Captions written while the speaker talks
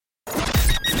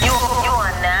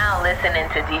listening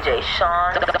to DJ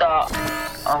Sean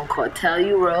on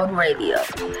Cortelyou Road Radio.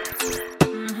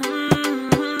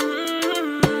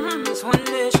 It's one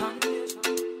nation.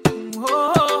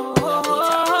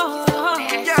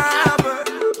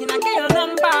 Can I get your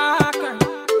number, girl?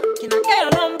 Can I get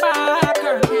your number,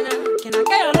 girl? Can I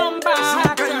get your number,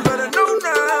 girl? You better know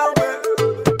now, girl.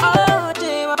 Oh,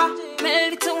 J-Baba,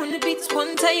 melody to the beats.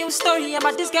 One tell you a story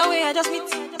about this girl where I just meet.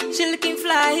 She looking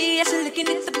fly, yeah, she looking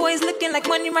at the boys looking like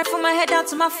money right from my head down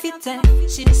to my feet.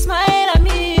 She just smile at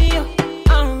me, I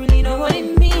don't really know what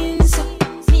it means. So,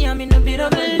 me, I'm in a bit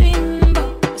of a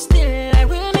limbo, but still I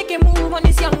will make a move on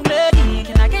this young lady.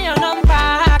 Can I get your number,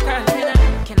 girl?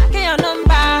 Can I get your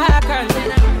number, girl?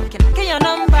 Can I get your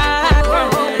number,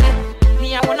 girl?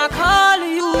 Me, I wanna call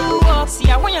you up, see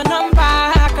I want your number,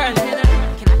 girl.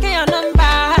 Can I get your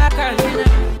number, girl?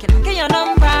 Can I get your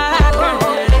number,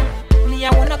 girl? I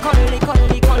wanna call you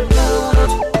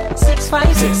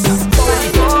 656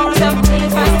 44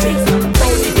 75 6.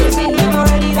 I'm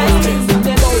already like this.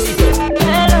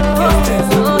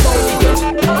 Hello.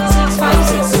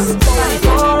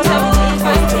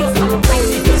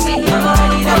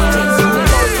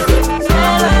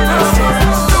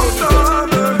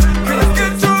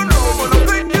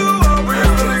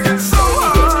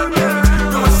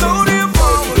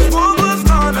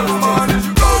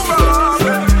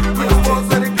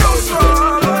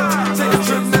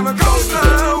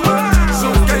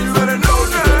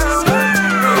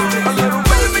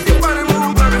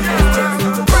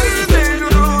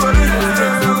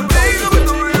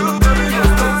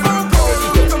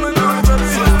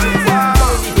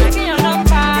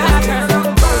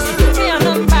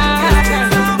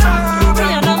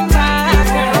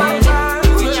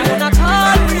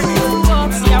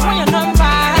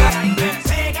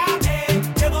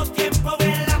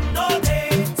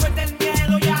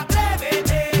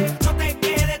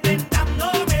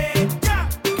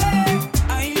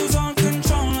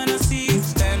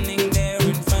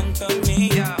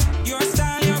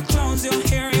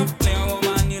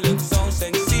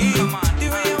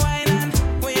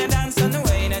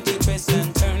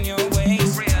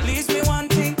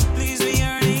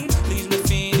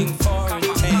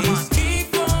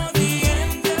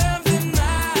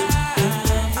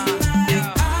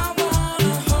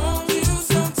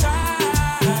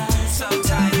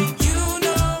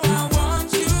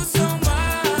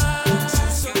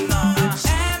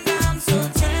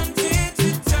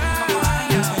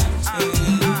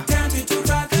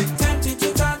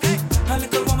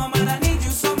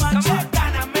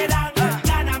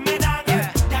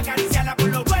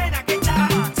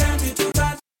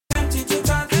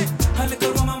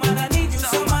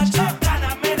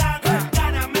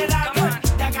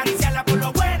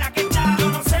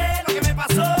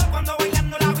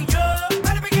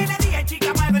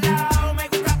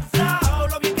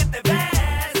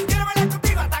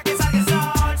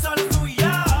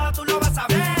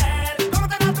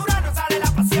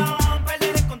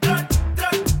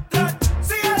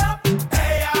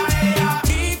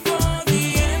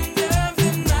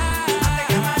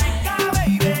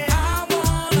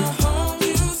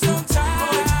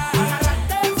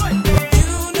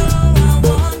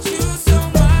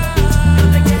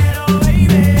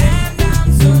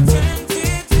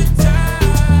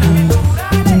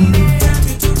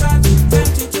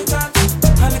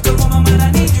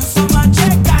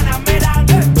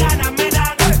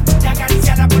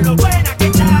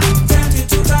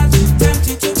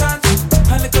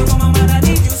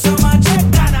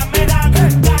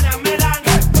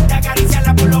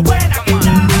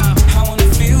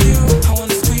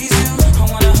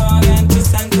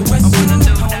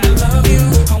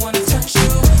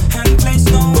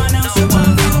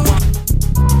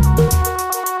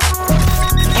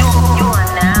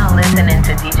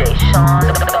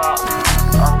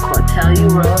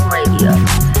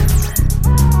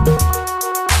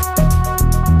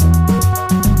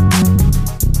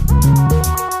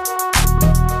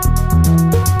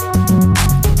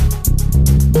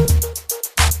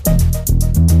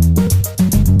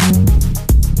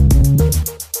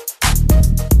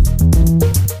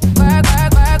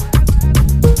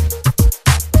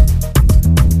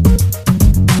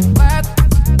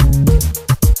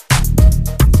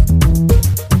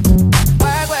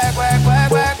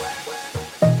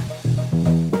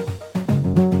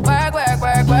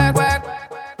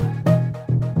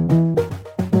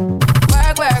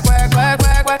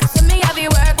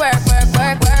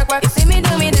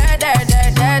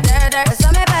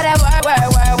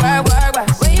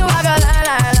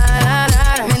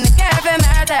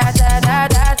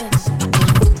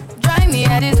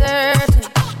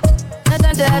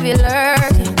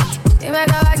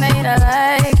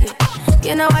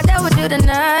 the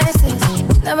nicest.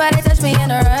 Nobody touch me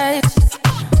in a rush.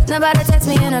 Nobody text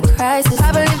me in a crisis.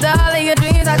 I believed all of your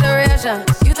dreams are duration.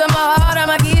 You took my heart, all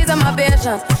my keys, and my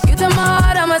patience. You took my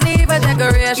heart, I must leave for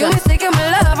decoration. You mistaken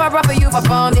my love, I brought for you for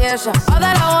foundation. All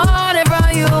that I wanted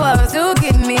from you was to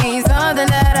give me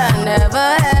something that I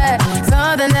never had,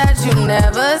 something that you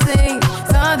never seen,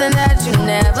 something that you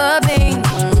never been.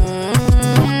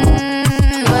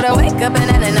 But I wake up and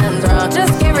then nothing's wrong.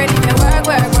 Just get ready to work,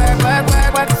 work, work, work,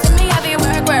 work, work. See me happy,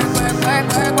 work, work, work, work,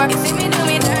 work, work. You see me do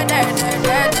me dirt, dirt, dirt,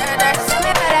 dirt, dirt, dirt. See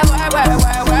me better work, work,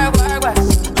 work, work, work, work.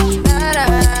 Da da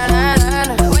da da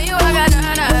da. When you walk out, da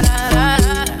da da da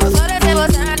da. Before the table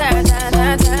turn, turn, turn,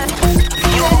 turn, turn.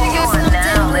 You are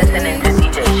now listening to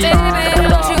DJ Sean. Baby,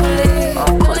 don't you leave.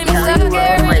 Don't let me suck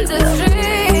here in the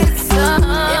streets.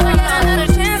 If I got another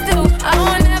chance to, I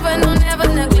won't never, no, never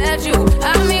neglect you. I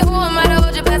mean, who am I to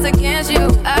hold your best against you?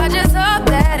 I just hope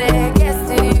that it gets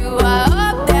to you. I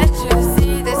hope that you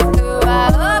see this through.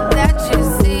 I hope that you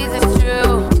see this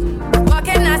true. What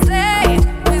can I say?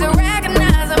 Please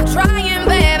recognize I'm trying,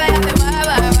 baby. I say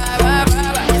why,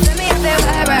 you see me, I say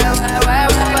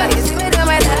why. You see me do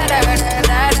my da da da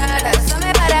da da. Tell me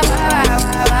about that why.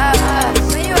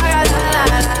 When you walk out, la la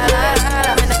la la la.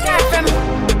 I'm in the car from me.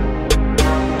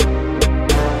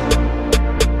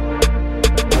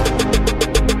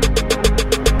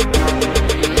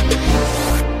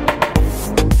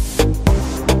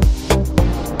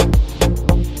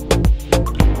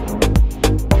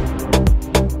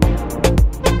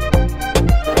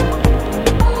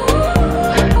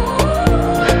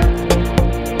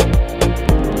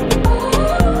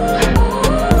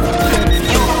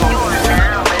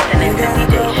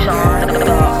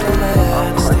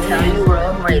 Cortelyou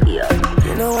Run Radio.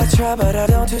 You know I try, but I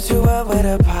don't do too well with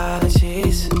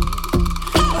apologies.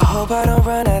 I hope I don't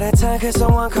run out of time, cause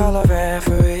someone call a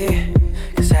referee.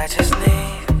 Cause I just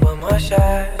need one more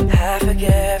shot, have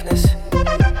forgiveness.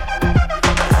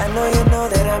 I know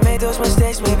that I made those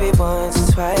mistakes maybe once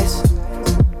or twice.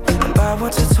 And by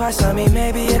once or twice, I mean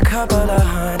maybe a couple of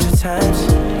 100 times.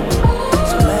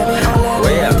 So let me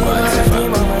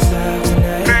redeem on myself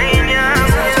tonight. Every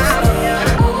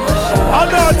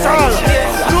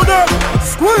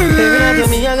night you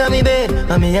me, I got me bed.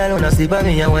 And me alone, I sleep on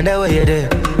me, I wonder where you're there.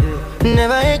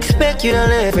 Never expect you to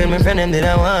live. And my friend them did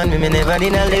I want me never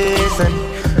did I listen.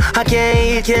 I can't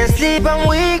eat, can't sleep, I'm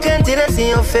weak until I see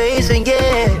your face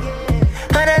again.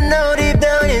 And I know deep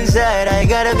down inside, I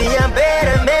gotta be a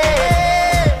better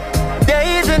man.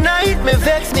 Days and night, me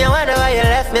vex me, I wonder why you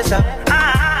left me so.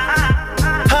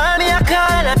 Call me, I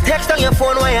call, and I text on your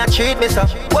phone why you treat me so.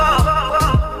 Whoa.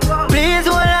 Please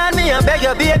hold on me, I beg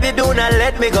your baby, do not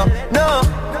let me go. No,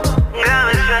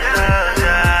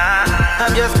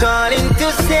 I'm just calling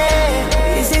to say,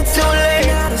 is it too late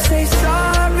now to say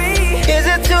sorry? Is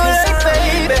it too late,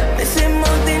 baby? This is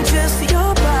more than just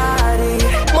your body,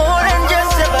 more than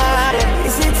just your body.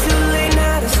 Is it too late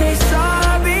now to say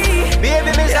sorry?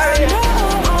 Baby, me sorry. I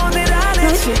know that I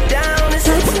let you down. Is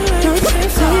it too late to say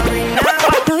sorry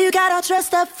now? Know you got all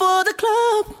dressed up for the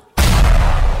club.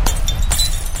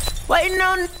 Waiting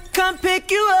on come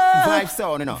pick you up. Vibe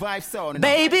sound, you know. Vibe sound, you know.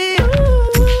 Baby,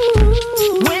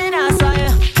 ooh, when I saw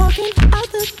you walking out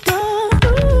the door,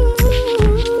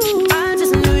 ooh, I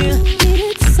just knew you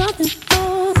needed something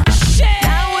more.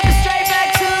 Now we're straight back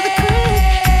to the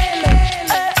crib.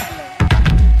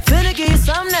 Finna give you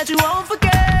something that you won't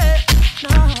forget.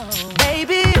 No,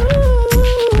 baby,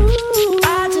 ooh, I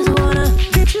just wanna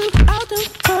get you out the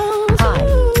door. Hi,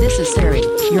 this is Siri.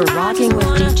 You're rocking with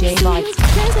DJ Vibes.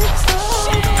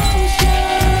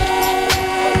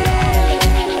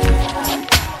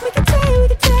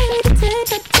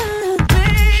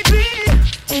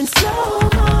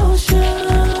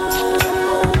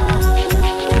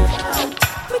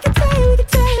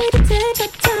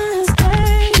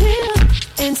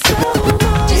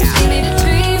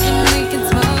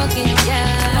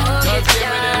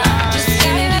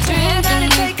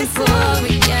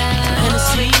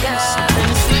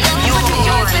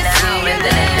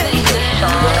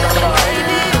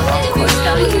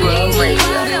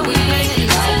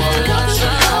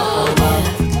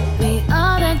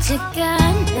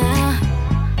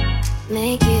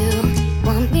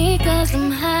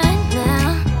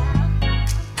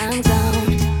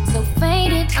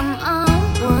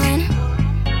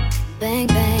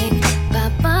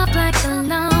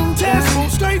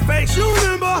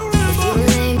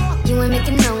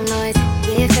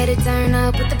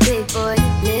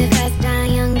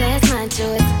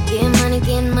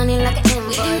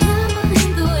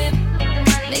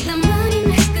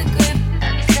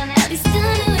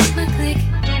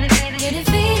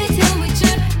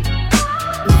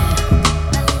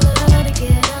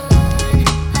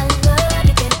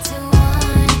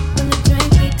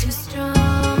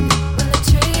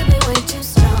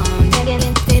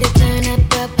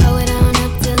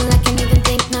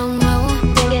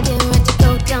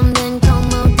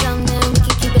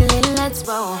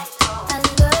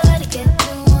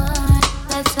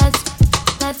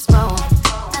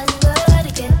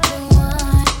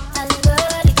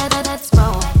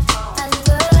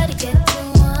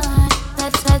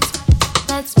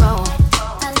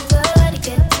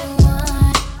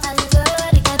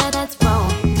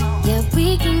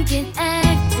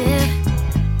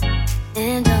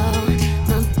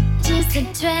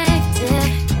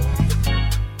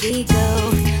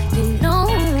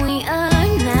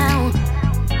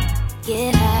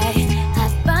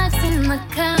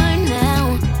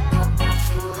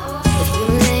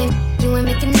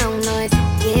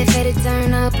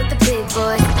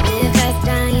 boy. Live fast,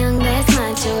 die young, that's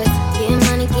my choice.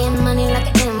 Get money like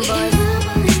an invoice.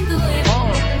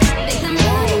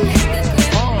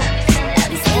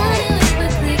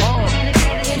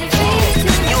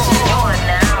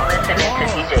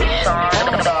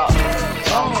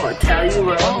 Cortelyou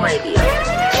Road Radio.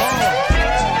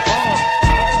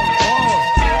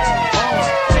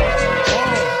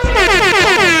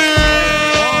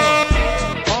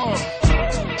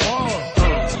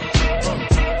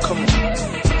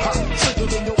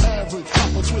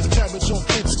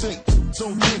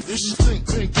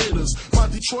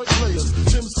 Detroit players,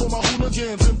 Tim's for my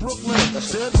hooligans in Brooklyn.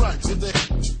 Dead right, if they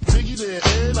Biggie there,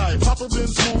 and I Papa been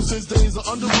smooth since days of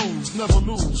under rules. Never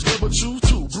lose, never choose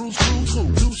to. Bruce Cruz who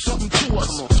do something to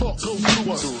us. Talk go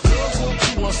through us. Girls want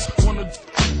to us, wanna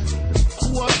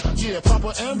who us? Yeah,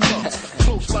 Papa and Puff.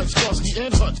 Close like Starsky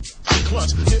and Hutch.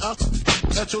 Clutch, yeah, I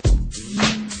at your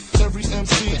every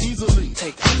MC easily.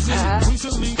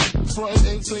 Recently, front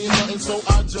ain't saying nothing, so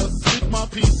I just speak my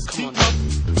piece. Keep my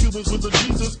Cubans with the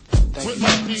Jesus. With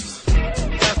my peeps,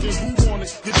 asking who want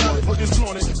it, you got it, but it's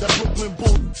on it. That Brooklyn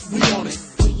bull, we on it.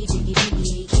 Biggie,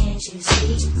 can't you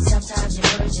see? Sometimes your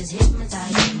words just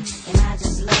hypnotize me, and I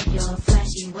just love your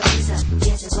flashy ways.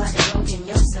 Guess that's why they're broken,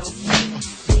 you're so fake.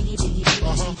 Biggie,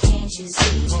 can't you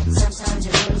see? Sometimes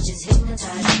your words just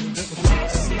hypnotize me, and I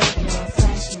just love your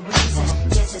flashy ways.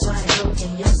 Guess that's why they're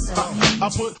broken, you're so fake. I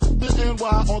put the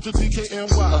NY onto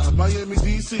DKNY. Miami,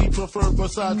 DC, prefer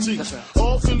Versace.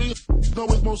 All Philly. No,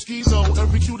 it's Mosquito,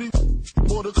 every cutie,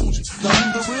 more the coochie. Now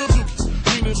who's the real dookie?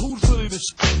 Meaning who's really the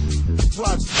shit?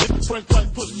 Right, Frank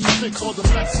White push me thick, called the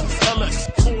Lexus,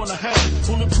 LX, 4.5,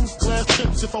 bulletproof glass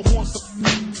tips if I want some.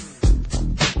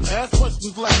 Ask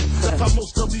questions like, that's how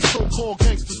most of these so-called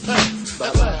gangsters pass.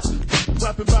 At last,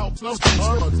 rapping about no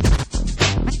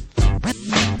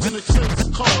and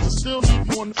expensive cars, and still leave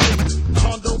you on the payment.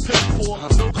 Condo paid for,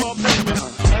 no car payment.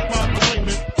 At my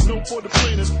payment, no for the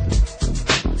plaintiff.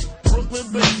 Brooklyn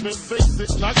basement, face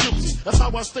it, not guilty. That's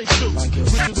how I stay true.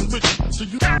 Richer than richer, so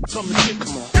you come and get,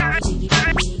 come on.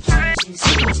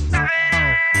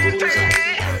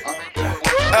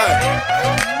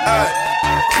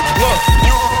 Look,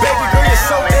 baby girl, you're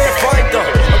so damn fine though.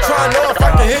 I'm trying to know if I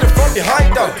can hit it from behind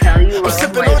though. I'm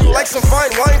sipping on you like some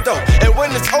fine wine though. And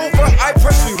when it's over, I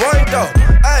press rewind though.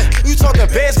 Ay, you talking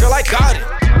bands, girl, I got it.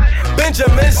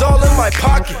 Benjamin's all in my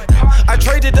pocket. I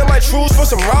traded in my trues for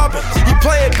some Robins. You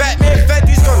playing Batman,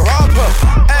 Fetty's gonna rob him.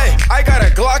 Ay, I got a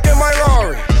Glock in my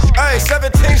Rari. Ay,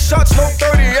 17 shots, no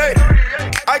 38.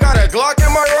 I got a Glock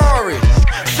in my Rari.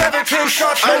 17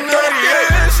 shots, no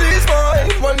 38. She's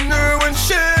mine, wonder when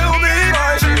she'll be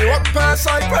mine. She walk past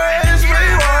like praise,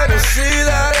 rewind and see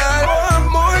that I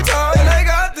one more time. And I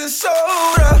got this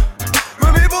soda.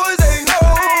 Remy boys, they know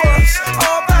us.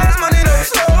 All fast money, no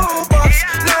slow bucks.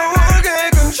 No one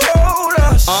can control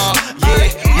us.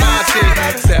 Yeah, Monty,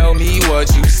 tell me what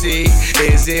you see.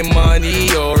 Is it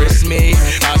money or it's me?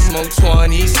 I smoke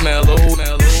 20, smell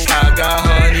I got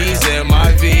honeys in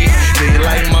my V. They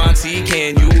like Monty,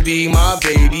 can you be my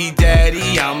baby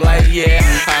daddy? I'm like, yeah.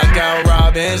 I got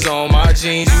robins on my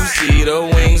jeans. You see the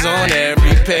wings on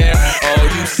every pair. All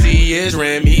you see is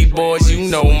Remy boys. You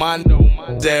know my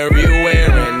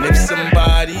everywhere. And if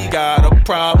somebody got a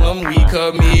problem, we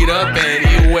could meet up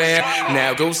anywhere.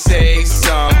 Now go say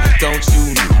some. Don't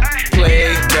you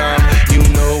play dumb? You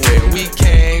know where we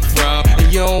came from.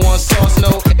 And you don't want sauce,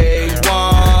 no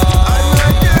A1.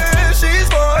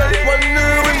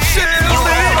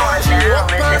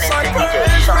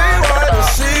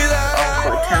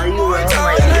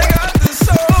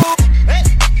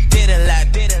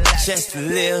 Just to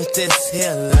live this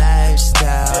here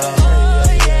lifestyle.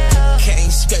 Came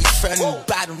straight from the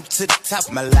bottom to the top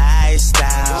of my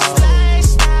lifestyle.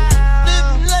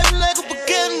 Living life like a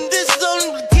beginning, this is only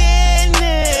the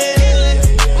beginning.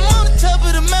 I'm on the top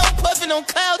of the mountain, puffing on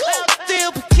clouds,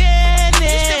 still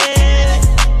beginning.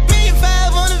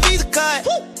 $1,500,000 on the Visa card,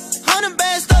 100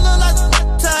 bands, stole a lot of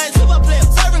ties.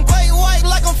 Serving great white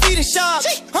like I'm feeding sharks.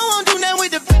 I won't do nothing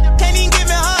with the can't even get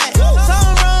me high.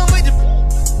 Something wrong with the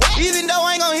even though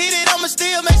I ain't gon' hit it, I'ma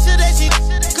still make sure that she.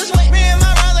 Cause me and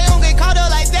my Riley don't get caught up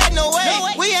like that, no way.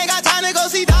 We ain't got time to go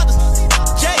see doctors.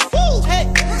 Jay, woo, hey,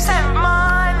 send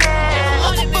money.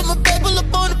 I'ma put my paper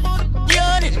up on the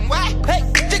yard. Why? Hey,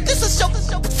 this a show for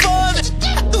me.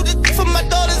 I do this for my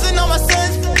daughters and all my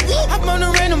sons. I'm on the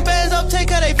random bands up,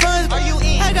 take how they funds. Are you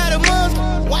in? I got a mom,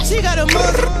 she got a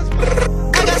mother.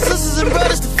 I got sisters and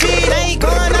brothers to feed. I ain't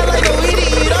going out like no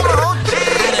idiot. I'm a OG.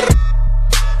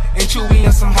 And Chewy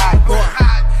on some hot boy.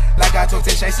 Like I told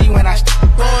Tish, I see when I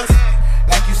boys.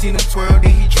 Like you seen him twirl,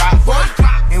 then he drop boy.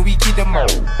 And we keep them on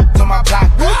my block.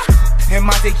 And And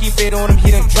Monte keep it on him,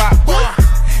 he done drop.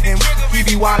 And we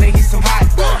be wildin', he's some hot.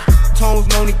 Tones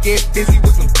known to get busy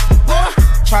with them.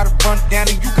 Try to run down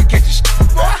and you can catch a shit.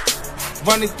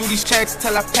 Running through these checks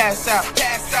till I pass out.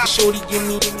 Shorty give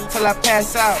me till I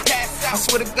pass out. I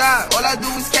swear to God, all I do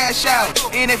is cash out.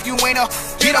 And if you ain't up,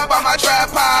 get up on my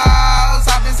trap house.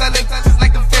 I've been selling touches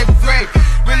like the 5th grade.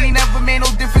 Really never made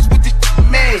no difference with the shit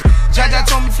made. Jaja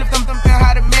told me flip them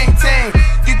how to maintain.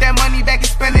 Get that money back and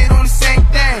spend it on the same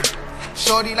thing.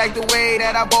 Shorty like the way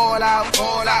that I ball out.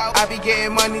 I be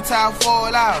getting money till I fall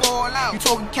out. You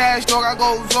talking cash, dog, I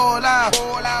go all out.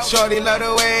 Shorty love the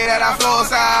way that I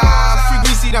flows out. Free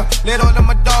greasy them, let all of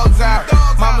my dogs out.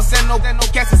 Mama said no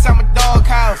cats inside my dog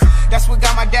house. That's what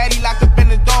got my daddy locked up in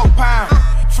the dog pound.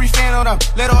 Free fan on them,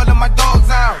 let all of my dogs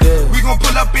out. We gon'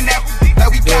 pull up in that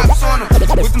like we cops on them.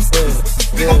 With them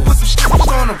we gon' put some shit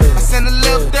on them. I send a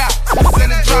little dot, send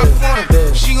a drop on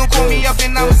them. She gon' call me up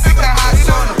and I'ma stick that hot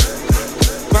on them.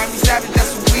 Grammy Savage,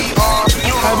 that's what we are.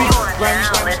 Grammy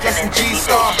Savage, that's some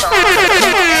G-Star.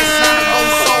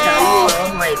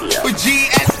 With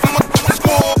GS, I'm a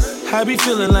score. I be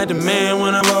feeling like the man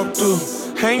when I walk through.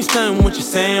 I ain't stunning what you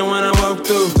saying when I walk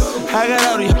through. I got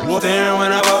all these staring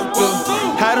when I walk through.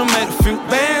 I done made a few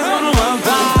bands on the walk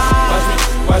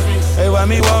through. Watch me, hey, why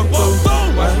me walk through?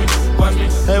 Watch me,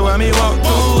 hey, why me walk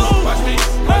through? Watch me,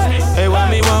 hey, why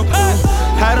me walk through?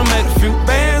 I done made a few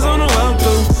bands on the walk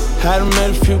through. I done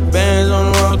made a few bands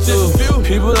on the road too.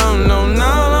 People don't know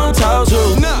now, don't talk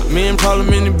to. Me and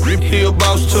Parliament and Brip, he a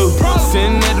boss too.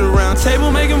 Sitting at the round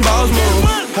table making balls move.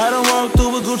 I done walk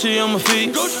through with Gucci on my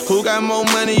feet. Who got more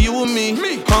money, you or me?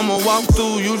 I'ma walk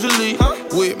through usually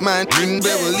with my dream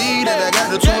Beverly that I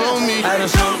got the tool on me. I done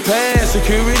slunk past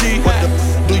security. What the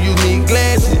do you need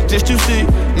glasses just to see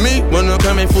me? When I'm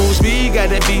coming full speed, got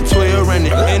that V12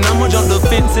 running. And I'ma jump the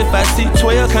fence if I see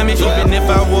 12 coming. Even if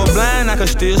I were blind, I could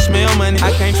still smell money.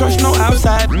 I can't trust no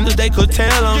outside, cause they could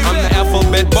tell them I'm the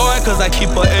alphabet boy, cause I keep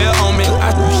a L on me.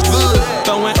 I good,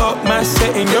 throwing up my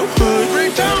set in your hood.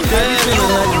 Daddy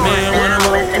feeling like a man when I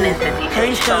walk through.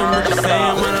 Can't stand what you're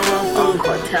saying when I walk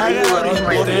through. I got all these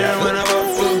people there when I walk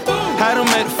through. I done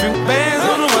made a few bands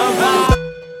on the walk through.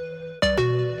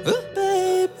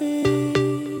 Baby,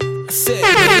 I said,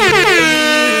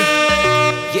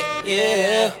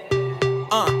 yeah.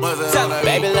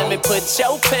 Baby, let me put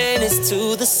your panties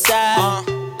to the side.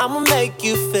 I'ma make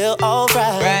you feel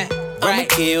alright. I'ma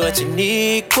give you what you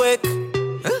need quick.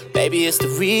 Baby, it's the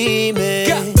remix.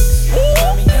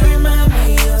 Baby, you remind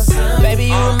me of something. Baby,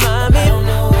 you remind me. I don't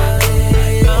know what it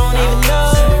is. I don't even know.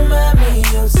 You remind me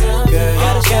of something. Girl,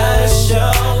 you gotta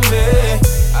show me.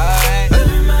 Alright. You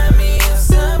remind me of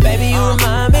something. Baby, you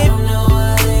remind me. I don't know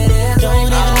what it is. Don't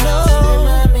even know. You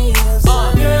remind me of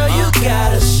something. Girl, you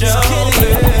gotta show me.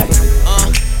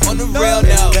 On the real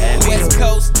though, West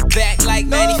Coast, back like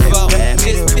 94.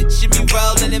 Just picture me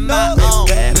rolling in my own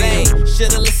lane.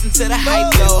 Should've listened to the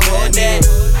hype though, hold that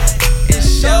and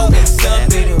show me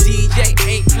something. DJ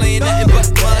ain't playing nothing but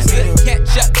mustard.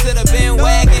 Catch up to the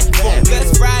bandwagon.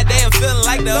 Focus Friday, I'm feeling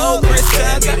like the old Chris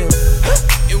Tucker.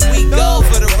 And we go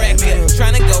for the record,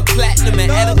 tryna go platinum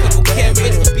and add a couple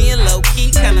carats. Being low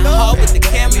key, kinda hard with the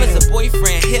cameras. A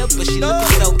boyfriend here, but she looking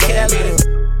so careless.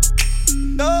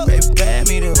 No, baby, bad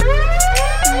me to.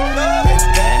 No, baby,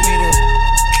 bad me to.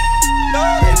 No,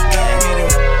 baby, bad me to.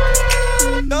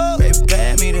 No, baby,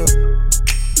 bad me to.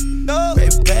 No,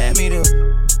 baby, bad me to.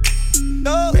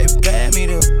 No, baby, bad me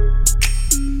to.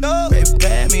 No, baby,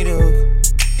 bad me to.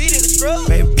 He did a scrub.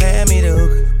 Baby, bad me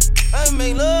to. I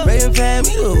make love. Baby, bad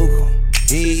me to.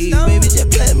 Hey, baby, just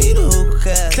play me to.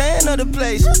 Tan of the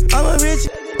place. I'm a rich.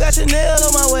 Got your nail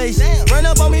on my waist. Run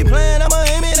up on me playing, I'ma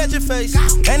aim it at your face.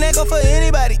 And that go for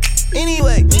anybody,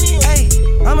 anyway. Hey,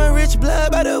 I'm a rich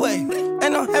blood by the way.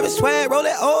 And I'm having swag, roll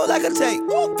that old like a tape.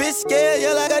 Bitch scared,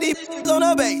 yeah, like I got these on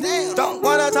the base. Don't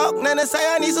wanna talk, then they say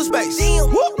I need some space.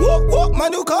 Whoop, whoop, whoop, my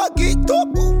new car geeked up.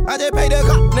 I just paid the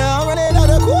cop, now I'm running out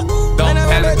of court. Don't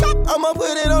panic. I'ma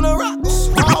put it on the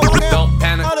rocks. Don't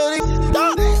panic. All of these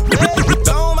dogs.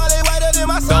 Don't my leg whiter than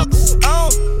my socks. Don't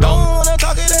wanna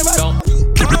talk it in my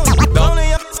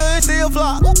still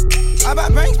flop. I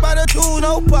bought drinks by the two,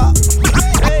 no pop.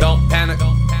 Hey. Don't panic.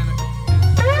 Don't panic.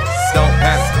 Don't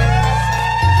panic.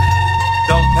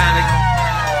 Don't panic.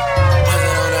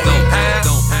 Don't panic. Don't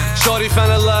panic. Shorty fell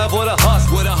in love with a hustle.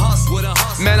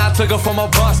 Man, I took her from a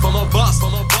bus.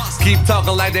 Keep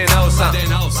talking like they know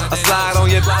something. I slide on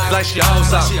your like she owes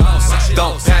something.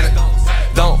 Don't panic.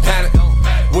 Don't panic.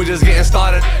 We're just getting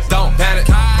started. Don't panic.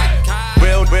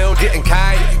 Real getting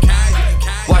kite.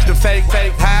 Watch the fake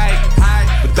high.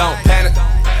 But don't panic.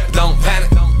 Don't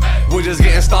panic. We're just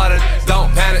getting started.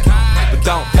 Don't panic. But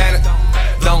don't panic.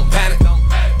 Don't panic.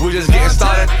 We just getting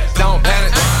started, don't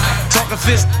panic. Talking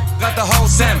fist, got the whole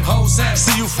salmon.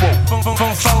 See you from 4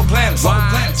 planets.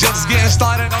 Just getting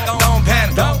started, don't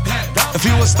panic. If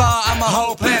you a star, I'm a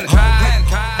whole planet.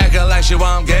 Acting like she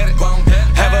won't get it.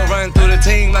 Have her run through the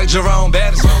team like Jerome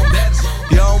Bettis.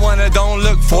 You don't want it, don't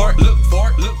look for it.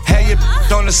 Have your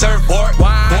on the surfboard.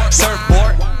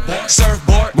 Surfboard.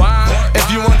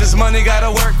 If you want this money,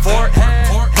 gotta work for it.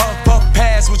 Puff,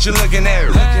 pass what you looking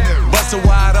at. Bust it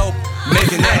wide open,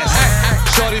 making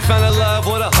ass. Shorty fell in love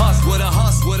with a hustle.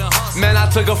 Man, I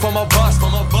took her from a bus.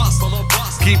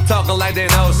 Keep talking like they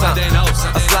know something. I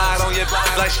slide on your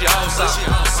back like she owes something.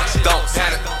 Don't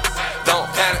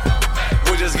panic.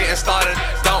 We're just getting started.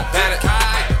 Don't panic.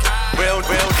 Real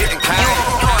getting kind.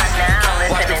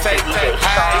 Watch the fake.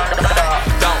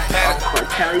 Don't panic.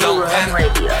 Don't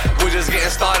panic. We're just getting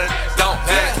started. Don't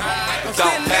panic.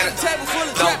 Don't panic.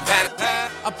 Don't panic.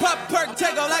 I pop a perk and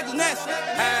take off like the next.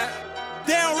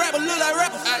 They don't rap but look like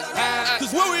rappers.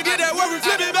 Cause when we get that work, we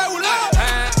flip it back with love.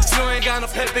 You ain't got no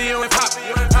paper, you ain't poppin'.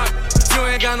 You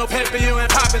ain't got no paper, you ain't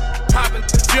poppin'.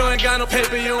 You ain't got no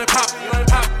paper, you ain't poppin'.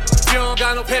 You don't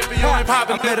got no paper, you ain't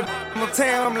poppin'. I met her in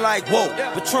town, I'm like, whoa.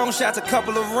 Patron shots a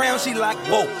couple of rounds, she like,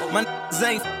 whoa. My niggas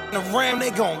ain't around,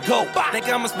 they gon' go. Think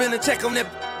I'ma spend a check on that,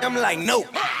 I'm like, no.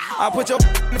 I put your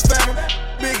in the family,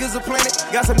 big as a planet.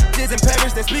 Got some bitches in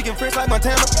Paris that speaking French like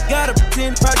Montana. Got a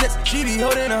 10 projects, she be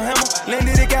holding a hammer.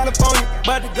 Landed in California,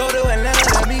 about to go to Atlanta.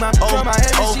 Let me my from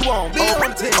Miami, she won't be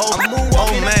on 10. I'm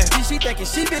moonwalking, she thinking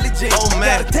she Billie Jean.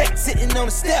 Got a tech sitting on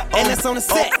the step, and that's on the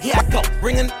set. Here I go,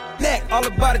 ringing neck, all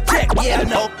about a check, yeah I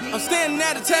know. I'm standing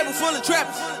at a table full of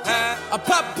trappers. I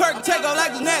pop a perk and take off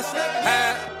like the next.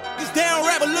 This damn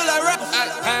rapper look like rappers.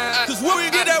 Cause when we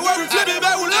get that work, we flip it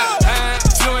back with love.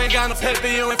 You ain't got no paper,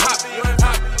 you ain't poppin'.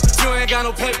 You ain't got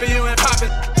no paper, you ain't poppin'.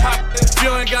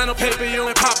 You ain't got no paper, you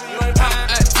ain't poppin'. You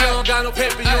don't got no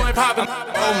paper, you ain't poppin'.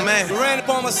 Oh man, you ran up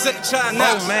on my sick child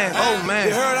now. Oh man.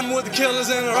 You heard I'm with the killers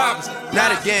and the robbers.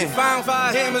 Not again. Found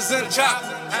 5 hammers in the chop.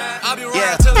 I'll be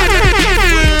right till you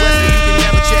can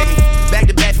never check me. Back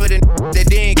to back for the that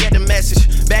didn't get the message.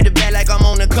 Back to back like I'm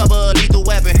on the cover of Lethal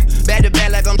Weapon. Back to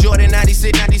back like I'm Jordan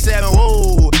 96, 97.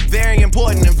 Whoa, very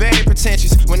important and very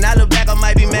pretentious. When I look back, I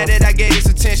might be mad that I gave this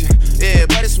attention. Yeah,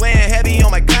 but it's weighing heavy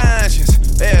on my conscience.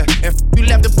 Yeah, and you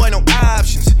left the boy no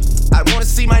options. I wanna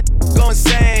see my go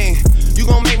insane. You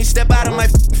gon' make me step out of my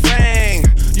frame.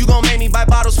 You gon' make me buy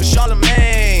bottles for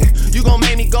Charlemagne. You gon'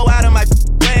 make me go out of my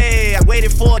way. I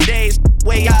waited 4 days,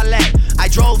 where y'all at? I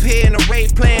drove here in a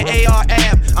rave playing AR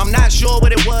app. I'm not sure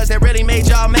what it was that really made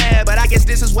y'all mad, but I guess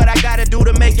this is what I gotta do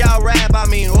to make y'all rap. I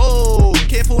mean, oh,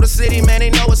 can't fool the city, man, they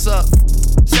know what's up.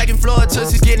 Second floor,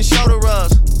 Tootsie's getting shoulder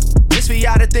rubs. This for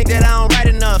y'all to think that I don't write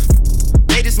enough.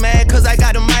 They just mad cause I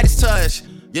got the Midas touch.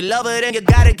 You love her, then you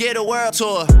gotta get a world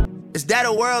tour. Is that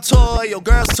a world tour or your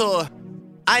girl's tour?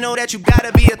 I know that you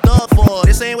gotta be a thug for her.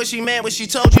 This ain't what she meant when she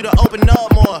told you to open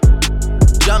up more.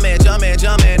 Jumpin',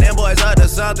 them boys up to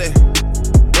something.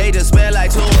 They just spent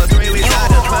like 2 or 3 weeks out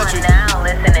the country. Now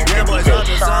listening to them boys DJ up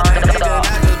to something. They just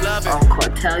not just bluffing. on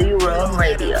Cortelyou Road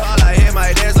Radio. All I hear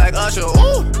my dance like Usher.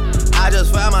 Ooh, I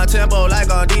just found my tempo like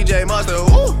on DJ Mustard.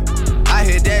 Ooh, I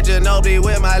hit that Ginobili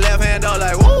with my left hand, though,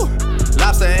 like woo.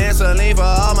 Lobster and saline for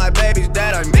all my babies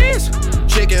that I miss.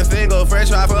 Chicken finger, french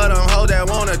fry for them hoes that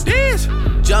wanna dish.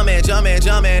 Jumpin',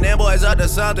 them boys up to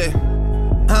something.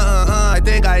 I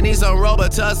think I need some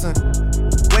Robitussin.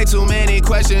 Way too many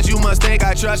questions, you must think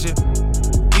I trust you.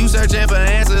 You searching for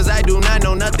answers, I do not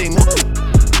know nothing. Woo.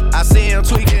 I see him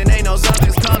tweaking, they know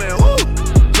something's coming. Woo.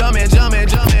 Jumpin',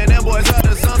 them boys up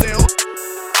to something. Woo.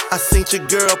 I seen your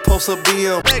girl post a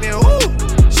BM. Woo.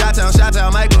 Shout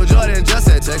out, Michael Jordan just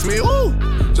said text me. Woo.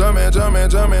 Jumpin'.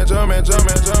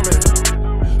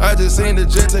 I just seen the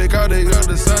jet take out, they up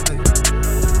to something.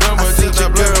 I seen your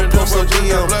girl post a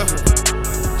BM.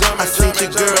 I seen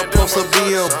your girl post a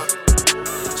BM.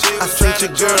 I seen your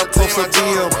girl post a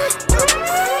DM.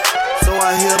 So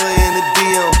I hit her in the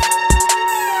DM.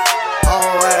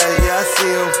 Alright, yeah, I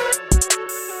see him.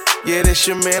 Yeah, that's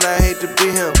your man, I hate to be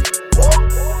him.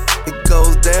 It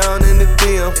goes down in the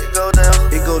DM. It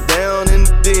go down in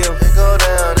the DM. It go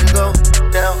down.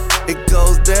 It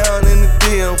goes down in the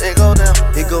DM. It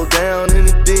go down in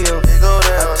the DM.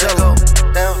 I tell him,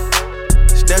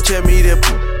 Snapchat me that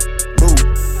move.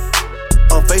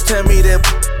 On FaceTime me that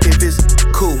if it's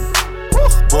cool.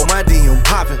 Boy, my DM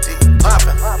poppin'.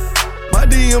 My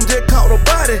DM just caught a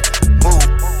body. Move.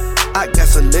 I got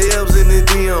celebs in the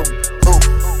DM.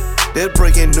 They're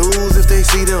breaking news if they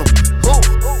see them.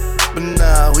 But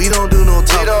nah, we don't do no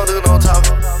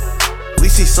talking. We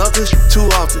see suckers too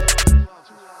often.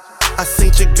 I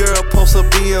seen your girl post a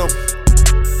BM.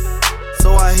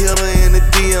 So I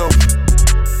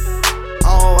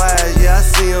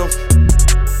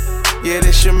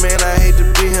this your man, I hate to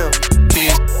be him.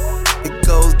 It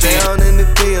goes down in the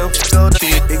DM.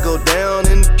 It go down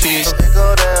in the DM. It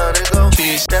go down, it go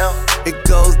down. It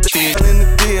goes down in the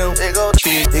DM. It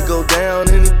go down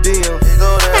in the DM. It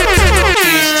go down.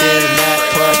 Telling that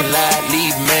parking lot,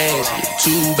 leave magic.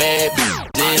 Too bad,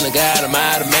 then I got him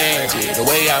out of magic. The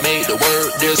way I made the word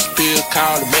disappear,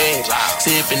 call it magic.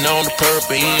 Sipping on the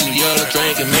purple in the yellow,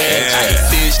 drinking magic.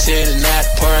 Fish telling that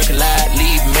parking lot,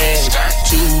 leave magic.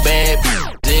 Too bad,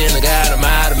 then I got him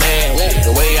out of magic.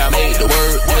 The way I made the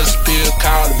word disappear,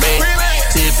 call it magic.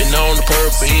 Sipping on the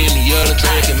purple in the yellow,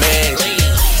 drinking magic.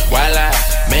 Voila,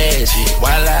 magic,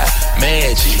 voila,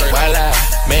 magic, voila,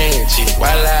 magic,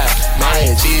 voila,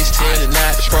 magic. Telling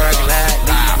out the parking lot,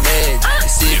 leave magic.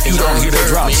 If you don't hear the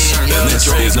drops, then this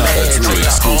is not a true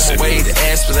exclusive. On my way to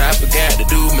Aspen, I forgot to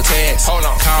do my tax. Hold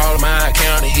on, call my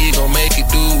account and he gon' make it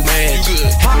do magic.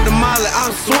 Pop the molly,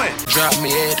 I'm sweat. Drop me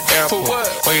at the airport.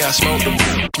 Where I smoke the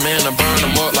man, I burn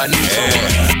them up like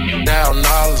Newport. $1,000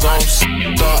 on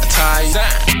start tires.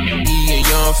 Me and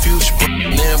young future,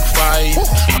 them fire.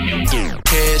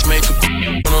 Cash make a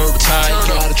retire.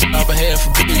 Gotta drop a half a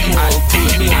beat. You wanna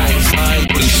put me on fire.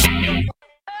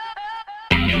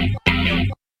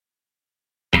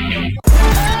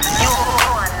 You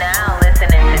are now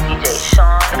listening to DJ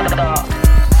Sean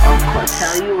on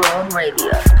Cortelyou Road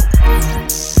Radio.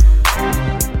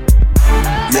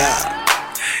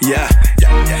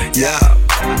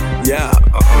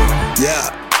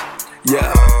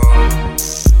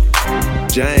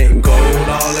 Jane, gold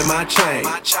all in my chain,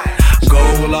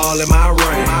 gold all in my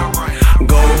ring,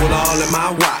 gold all in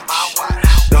my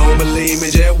watch. Don't believe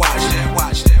me, just watch.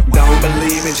 Don't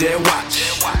believe me, just watch.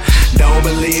 Don't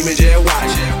believe me, just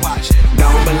watch.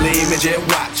 Don't believe me, just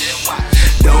watch.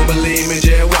 Don't believe me,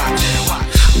 just watch.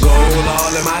 Gold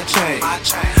all in my chain,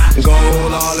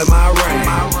 gold all in my ring,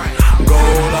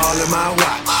 gold all in my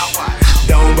watch.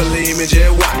 Don't believe me,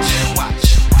 just watch.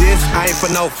 This ain't for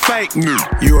no fake news.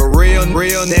 You a real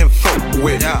then folk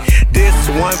with it. This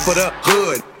one for the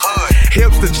hood.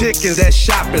 Hipster chickens that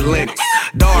shop at Lennox.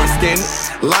 Dark skinned,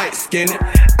 light skinned,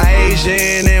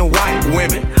 Asian and white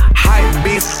women. Hype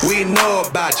beasts, we know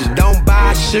about you. Don't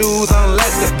buy shoes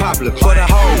unless they're popular. For the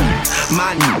hoes,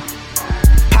 my new.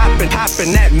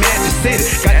 Poppin' that Magic City.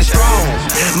 Got the strong,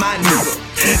 my nigga.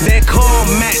 Then come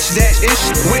match that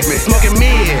ish with me. Smoking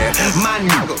mid, my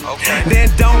nigga. Then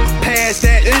don't pass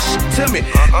that ish to me.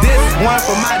 This one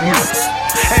for my nigga.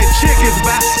 Hey, chickens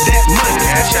about that money.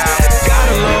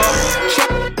 Gotta love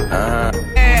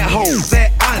bad hoes, that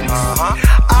honest.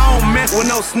 I don't mess with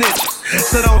no snitches,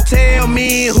 so don't tell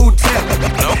me who tell it.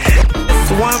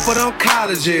 This one for them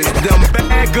colleges, them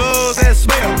bad girls that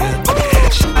smell.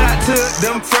 Shout out to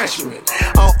them freshmen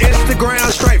on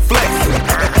Instagram, straight flexing.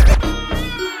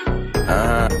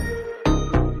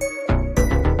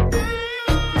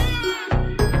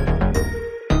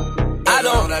 I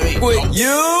don't with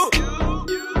you.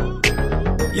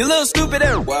 You little stupid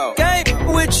ass. Wow. Ain't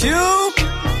with you.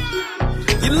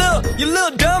 You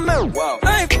little dumb ass. Wow.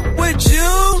 Ain't with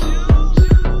you.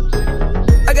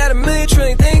 I got a million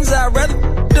trillion things I'd rather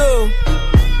do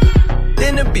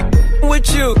than to be with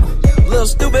you. Little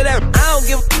stupid ass. I don't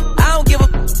give a.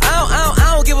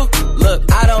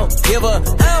 Look, I don't give a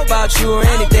about you or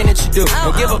anything that you do.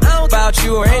 Don't give a about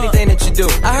you or anything that you do.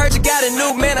 I heard you got a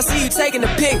new man, I see you taking a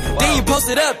pic. Then you post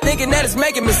it up, thinking that it's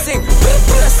making me sick.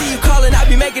 But I see you calling, I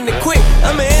be making it quick.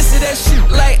 I'ma answer that shit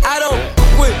like I don't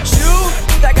with you.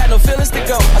 I got no feelings to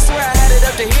go. I swear I had it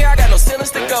up to here, I got no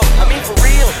ceilings to go. I mean for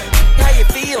real, how you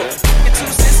feel? Your 2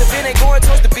 cents if it ain't going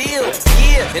towards the bill.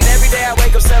 Yeah, and every day I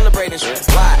wake up celebrating shit.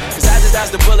 Why? Cause I just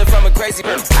dodged the bullet from a crazy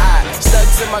bird. I stuck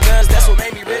to my guns, that's what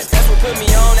made me rich. That's what put me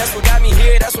on, that's what got me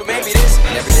here, that's what made me this.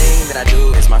 And everything that I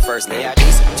do is my first name.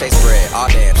 Chase bread, aw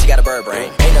damn, she got a bird brain.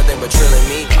 Ain't nothing but trilling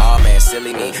me, aw man,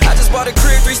 silly me. I just bought a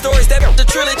crib, 3 stories, that up the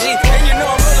trilogy. And you know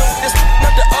I'm rolling with this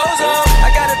up the ozone.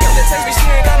 I got a girl that text me, she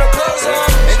ain't got no clothes on.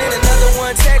 And then another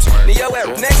one text me, yo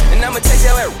at next. And I'ma text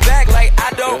yo at back like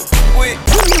I don't quit.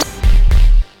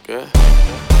 Girl.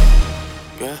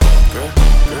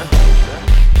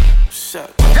 Shut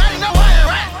up. Daddy, no way,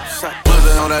 right? Shut up. Put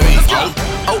it on that beat.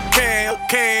 Okay.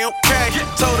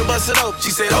 Told her bust it up. She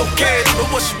said okay.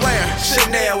 But what she wearing?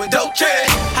 Chanel and Dolce.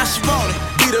 How she want it?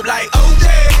 Beat up like OJ.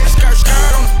 Skirt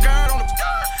on the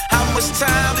How much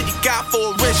time do you got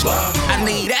for a rich love? I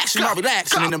need action, not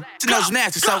relaxing. And them knows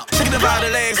nasty. So shaking about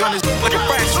the legs on this like a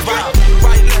fraction.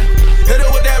 Right left. Hit her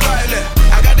with that right left.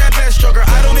 I got that best stroker.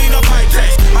 I don't need no mic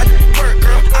test. My work,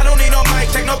 girl. I don't need no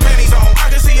mic. Take no panties on. I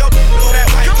can see your with that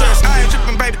white dress. I ain't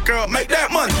tripping, baby girl. Make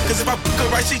that money. Cause if I fuck her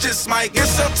right, she just might get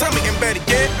some tummy and better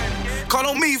get. Call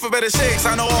on me for better sex.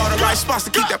 I know all the right spots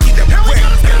to keep that wet.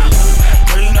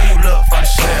 Girl, you know you look for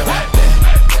the sale.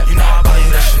 You know I buy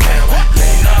you that Chanel.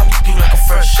 You know I whip you like a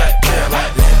fresh shot.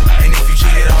 And if you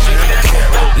cheated on me, I don't care.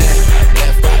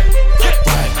 Left,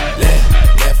 right,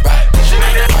 left, right.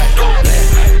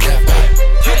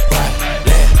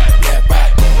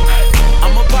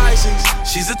 I'm a Pisces,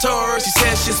 she's a Taurus. She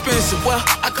said she's expensive, well,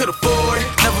 I could afford it.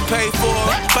 Never paid for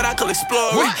it, but I could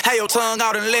explore it. Had your tongue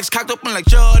out and legs cocked open like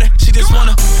Jordan. She just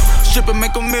wanna strip and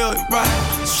make a million, right?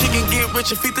 She can get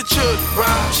rich and feed the children,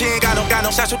 right? She ain't got no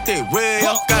shots with that real.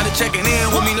 Got her checking in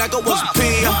with me like I was a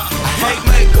pill. I hate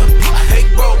makeup, I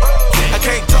hate broke. I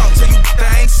can't talk to you,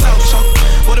 that ain't social.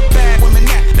 What a bad woman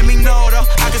at, let me know though.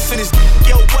 I can send this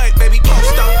your way, baby,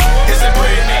 post up. Is it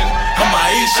Brittany? I'm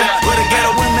Aisha. Where the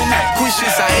ghetto women at?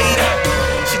 Quishes, I hate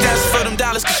her. She dances for them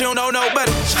dollars cause she don't know no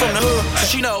better. She from the hood, so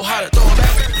she know how to throw them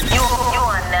back. You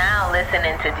are now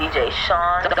listening to DJ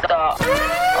Sean Star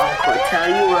on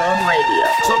Cortelyou Radio.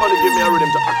 Somebody give me a rhythm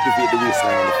to activate the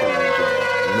waistline on the phone.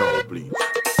 No, please.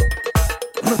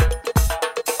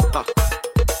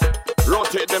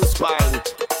 Rotate them spine.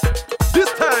 This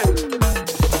time.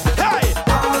 Hey!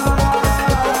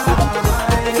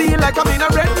 Feel like I'm in a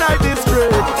red light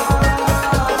district.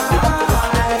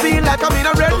 Feel like I'm in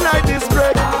a red light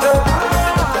district.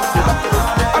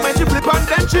 I mean she flip and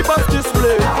then she bust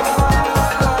display.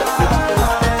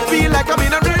 Feel like I'm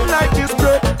in a red light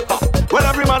district. Well,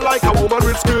 every man like a woman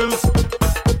with skills.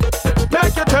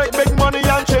 Make you take big money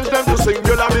and change them to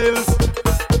singular bills.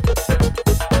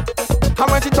 And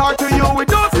when she talk to you with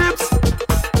those hips,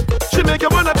 she make you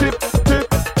wanna tip, tip,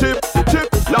 tip,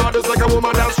 tip. Lord is like a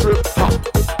woman that strip.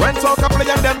 When Soca play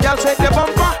and them girls shake their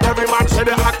bumper, every man say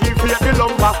they activate the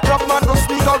lumber. Rock man go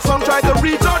sneak out, some try to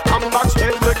reach out, come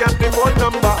backstage to get the phone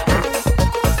number.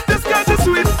 This girl is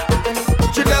sweet,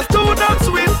 she just too damn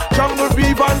sweet. Jungle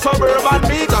beef and suburban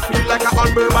meat, I feel like I'm on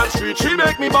Bourbon Street. She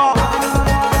make me ball.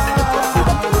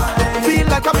 Feel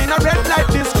like I'm in a red light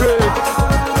district.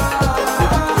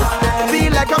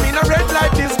 Feel like I'm in a red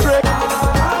light district.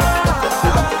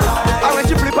 And when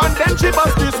she flip and then she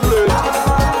bust this plate.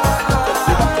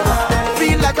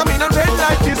 Feel like I'm in a red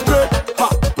light district.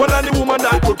 Well, any woman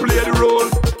that could play the role.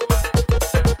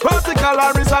 Vertical,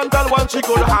 horizontal, one she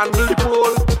could handle the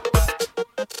pole.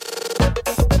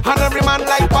 And every man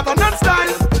like pattern and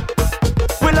style.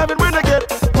 We love it when they get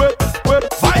wet, wet,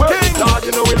 Viking. Lord,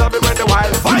 you know we love it when they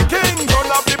wild. Viking. Turn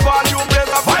up the volume, raise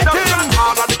the Viking.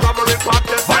 All of the covering part,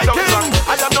 yes, Viking.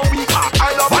 I am no weak heart,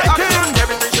 I love Viking.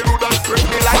 Everything she do does bring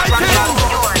me like Viking.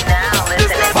 You are now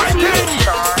listening to DJ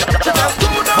Sean Star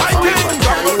on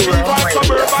Cortelyou Radio.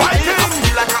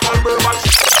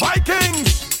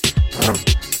 Vikings.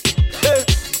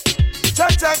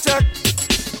 Check, check, check.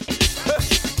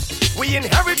 We in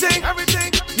everything,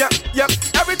 everything. Yep, yep,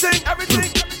 everything,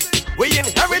 everything. We in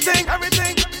everything,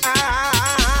 everything.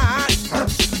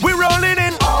 We rolling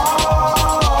in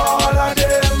all of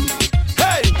them.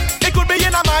 Hey, it could be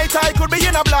in a Mai Tai, could be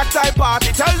in a black tie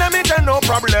party. Tell them it ain't no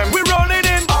problem. We rolling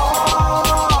in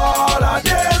all of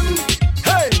them.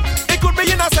 Hey, it could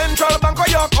be in a Central Bank or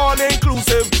York, all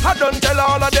inclusive. I don't tell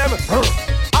all of them.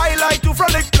 I like to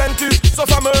frolic plenty, so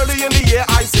from early in the year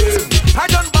I save. I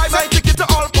don't buy my ticket to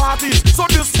all parties, so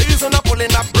this season I'm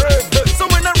pulling up bread. So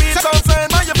when I reach on saying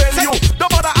my venue, don't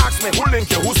bother ask me who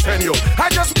link you, who send you. I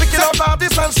just pick it up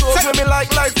artists and shows with me like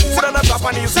food and a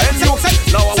Japanese venue.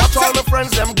 Now I watch all my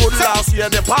friends, them good last year,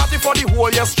 they party for the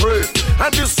whole year straight.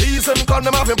 And this season come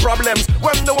them having problems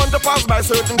when they want to pass by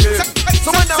certain games. So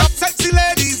when I'm sexy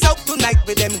ladies out tonight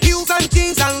with them heels and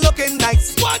jeans and looking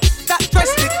nice. What? That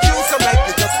dress with you so right,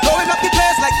 you just blowing up the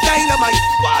place like dynamite.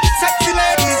 What? Sexy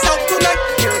ladies out tonight,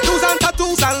 hairdos and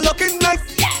tattoos and looking nice.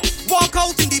 Yeah. Walk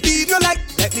out in the video like,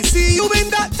 let me see you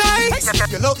in that tight.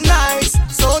 You look nice,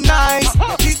 so nice.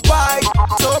 Your feet wide,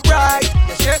 so bright.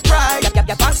 Your shirt bright,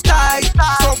 your pants tight.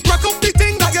 So rock up the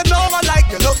thing that you know I like.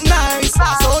 You look nice,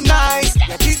 so nice.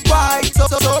 Your feet wide,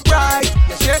 so bright.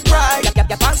 Your shirt bright,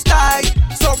 your pants tight.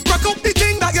 So rock up the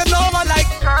thing that you know I like.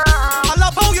 I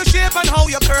love how you shape and how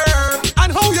you curve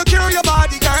and how you carry your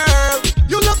body, girl.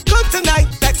 You look good tonight.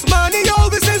 That's money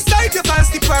always inside your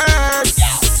fancy purse.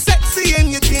 Sexy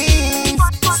in your jeans,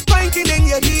 spanking in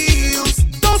your heels.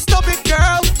 Don't stop it,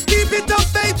 girl. Keep it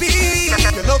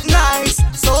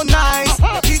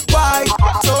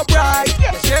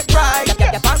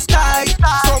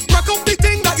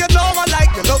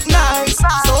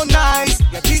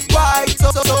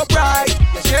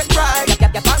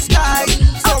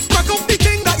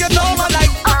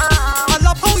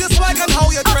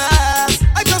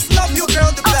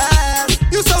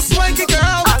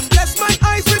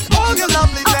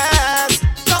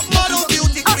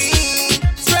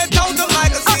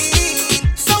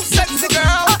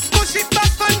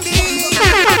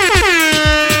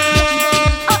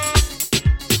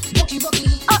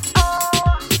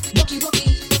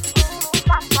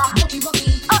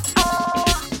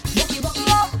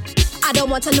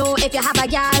want to know if you have a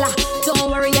gal.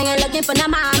 Don't worry, I ain't looking for no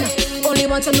man. Only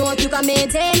want to know if you can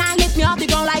maintain and lift me off the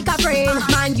ground like a crane.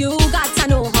 Man, you got to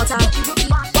know how to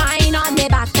wine on me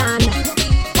backhand.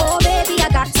 Oh baby, I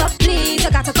got to please. You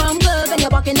got to come good when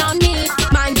you're walking on me.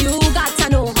 Man, you got to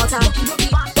know how to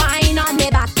wine on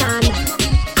me backhand.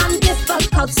 I'm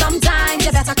difficult sometimes.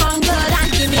 You better come good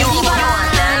and give me the wine. You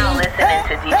are now listening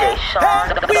to DJ Sean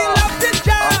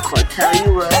on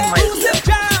Cortelyou Road Radio.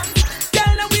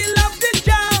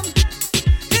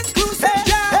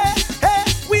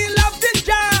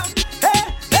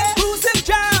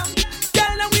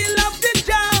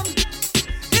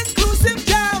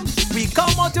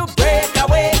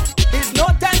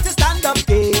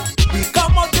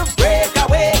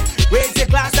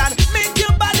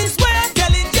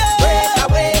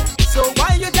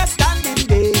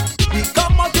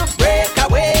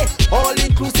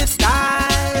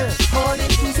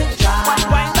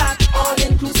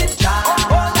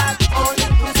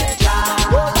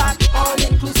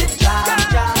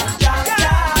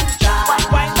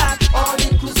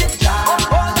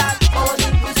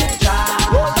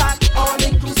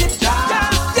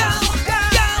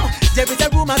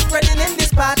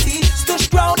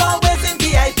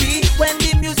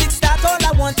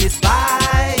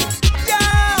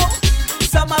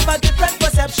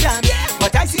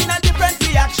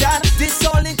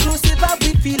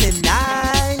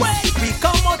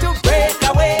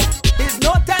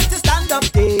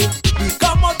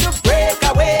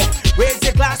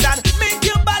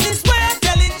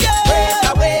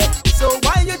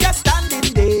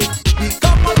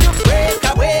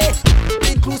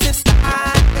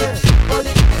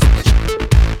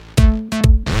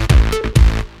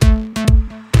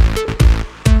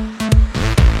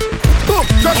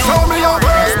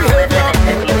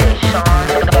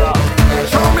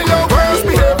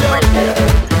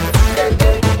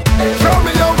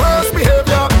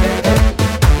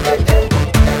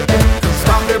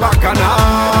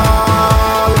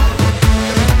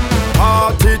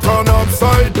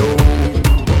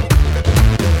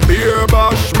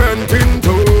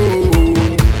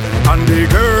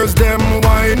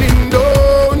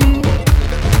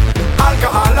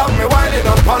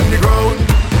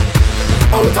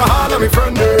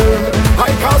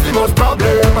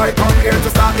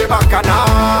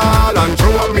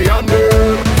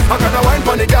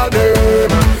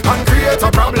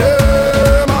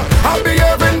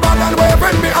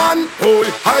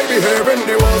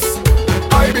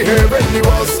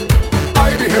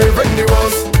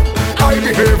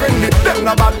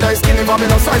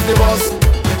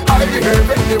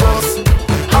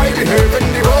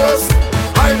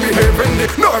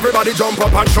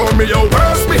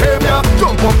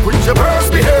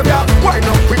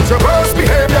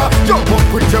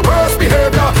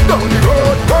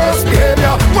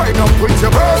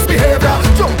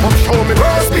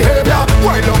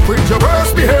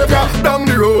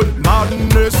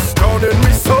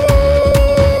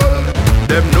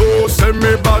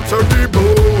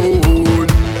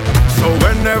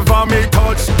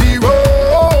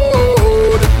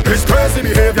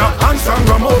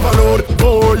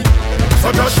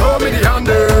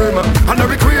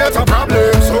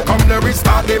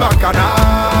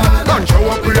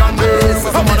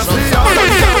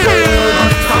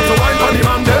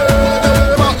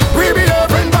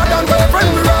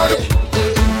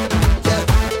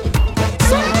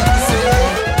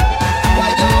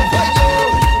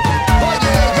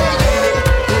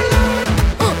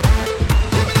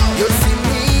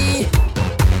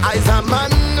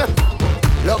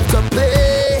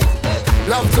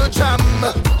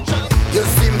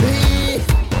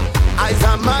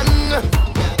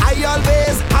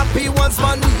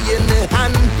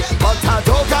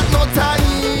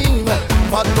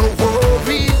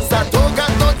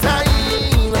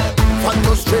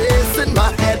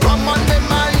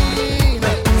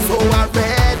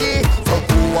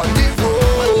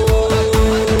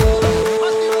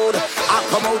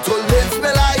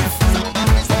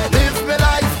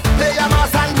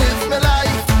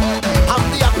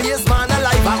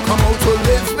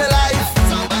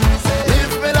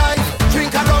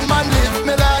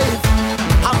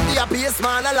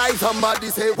 Somebody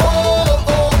say, whoa,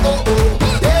 oh, oh,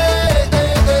 oh, yeah,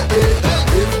 yeah, yeah, yeah.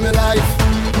 Live me life,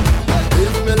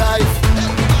 live me life.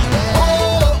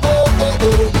 Oh, oh, oh,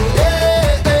 oh,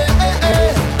 yeah, yeah,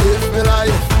 yeah, live me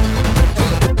life,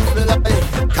 live me life.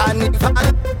 Carnival.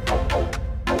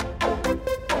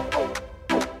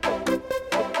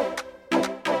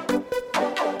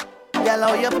 Girl,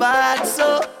 how you bad so?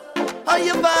 How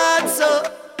you bad so?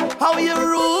 How you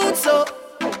rude so?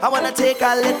 I wanna take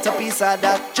a little piece of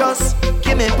that. Just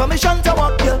give me permission to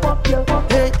walk you.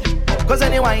 Hey, cause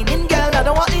any whining girl, I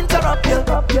don't want to interrupt you.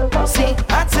 See,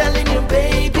 I'm telling you,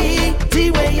 baby,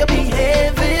 the way you're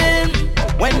behaving.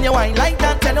 When you whine like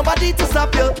that, tell nobody to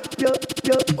stop you.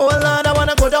 Oh Lord, I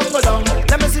wanna go down.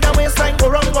 Let me see the waistline go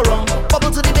wrong.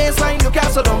 Bubble to the baseline, you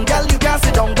can't sit down. Girl, you can't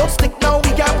sit down. Don't stick now,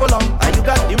 we can't prolong. And you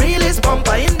got the realest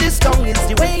bumper in this tongue. It's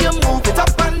the way you move it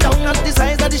up and down. And the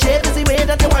size of the shape is the way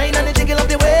that you whine and the jiggle of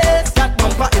the waist. That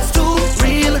bumper is too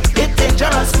real, it's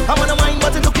dangerous. I wanna whine,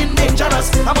 but it's looking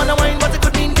dangerous. I wanna whine, but it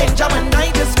could mean danger. And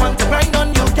I just want to grind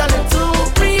on you, girl, it's too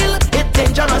real, it's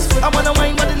dangerous. I wanna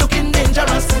whine, but it's looking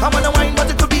dangerous. I wanna whine,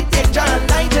 but it could be danger.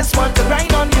 And I just want to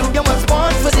grind on you. You was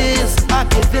born for this, I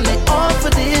can feel it all for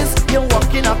this. You're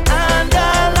walking up and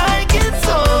I like it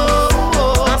so.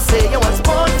 I say you was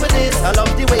born for this. I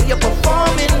love the way you're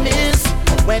performing this.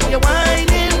 When you're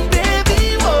whining,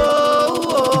 baby,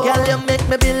 whoa. Girl, you make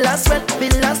me be last sweat.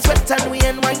 And we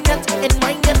ain't wine yet,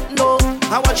 no.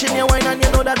 I'm watching you wine and you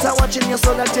know that I'm watching you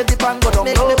so that you dip and go down.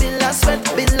 Make me be last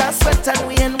sweat, and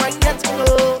we ain't wine yet,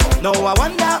 no. No, I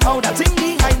wonder how that thing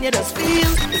behind you just feel.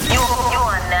 You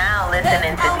are now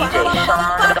listening to DJ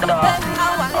Sean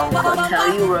on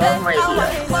Cortelyou Road Radio. I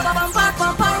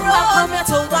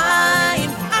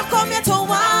come here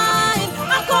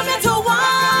to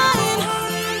wine.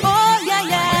 Oh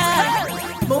yeah.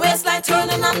 My waistline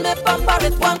turning and my bumper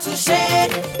it want to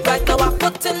shake. Right now I'm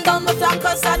putting down the flag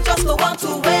cause I just don't want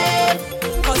to wait.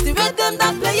 Cause the rhythm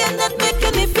that playing it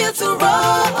making me feel to roll.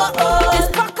 It's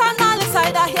back and all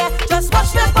inside I hear. Just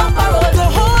watch me bumper roll.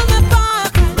 Don't hold me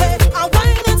back. Wait, I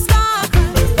whine and start.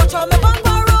 Watch how me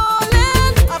bumper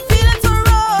rolling. I feel it to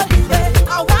roll. Wait,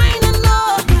 I whine and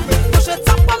low. Push it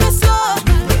up on me slow.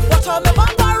 Watch how me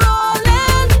bumper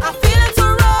rolling. I feel it to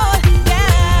roll.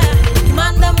 Yeah.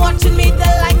 Man, them watching me,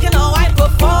 they liking how I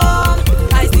perform.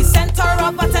 I's the center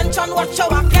of attention. Watch how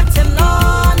I getting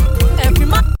on. Every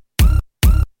man.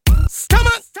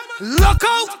 Look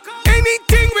out!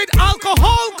 Anything with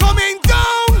alcohol coming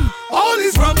down. All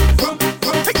is rum.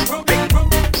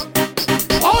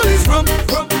 All is rum.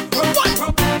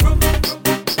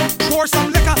 Pour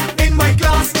some liquor in my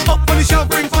glass. Up on the shelf,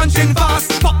 bring punch in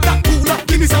fast. Pop that cooler,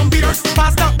 give me some beers.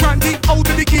 Pass that brandy out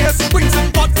of the case. Bring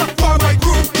some vodka for my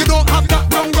crew. You don't have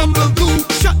that rumble do.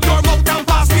 Shut your mouth and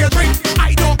pass me a drink.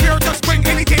 I don't care, just bring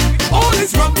anything. All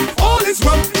is rum.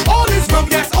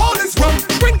 Yes, all is rum.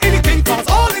 Bring anything, cause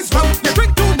all is rum. You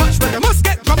drink too much, but you must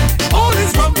get drunk. All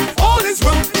is rum.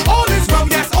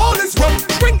 Yes, all is rum.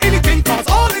 Bring anything, cause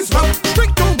all is rum.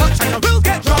 Drink too much and you will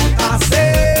get drunk. I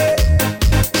say,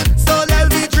 so let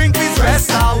me drink this stress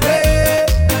away.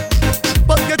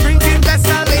 But you're drinking best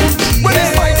selling. When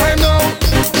it's my time now.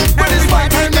 This is the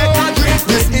right time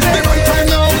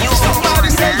now. Somebody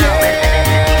say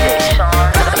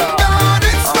yeah. Thank God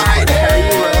it's Friday.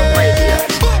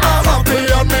 I'm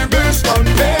happy on my best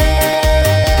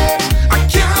Sunday. I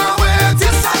can't wait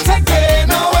till Saturday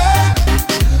now.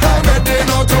 I'm ready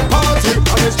now to party.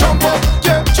 And it's jump up,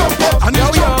 yeah, jump up. And it's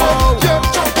jump up, yeah,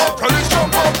 jump up. And it's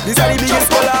jump up. This is the biggest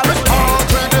collab.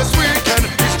 Party this weekend.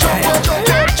 It's jump up,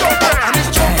 yeah, jump up. And it's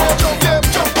jump up, yeah,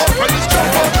 jump up. And it's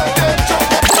jump up, yeah,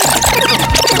 jump up.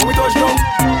 When we touch down,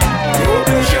 you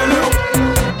open shallow.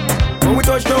 When we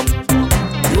touch down,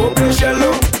 you open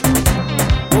shallow.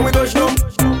 When we touch down,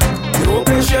 you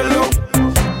open shallow.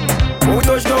 When we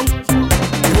touch down,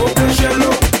 you open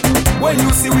shallow. When you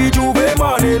see we Juve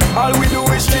morning, all we do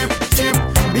is chip.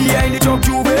 Behind the truck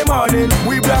Juve morning,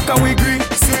 we black and we green,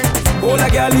 sick. All a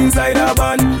girl inside a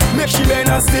van, make she bend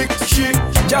and stick. She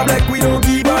job like we don't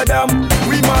give a damn.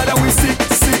 We mad and we sick.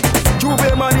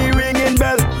 Juve money ringing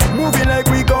bell, moving like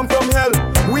we come from hell.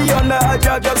 We under a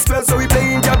jab spell, so we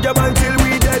playing jab until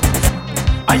we dead.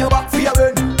 Are you back for your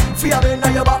ben? Are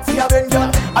you back for your ben,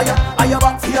 girl? Are you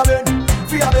back for your ben?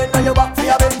 Are you back for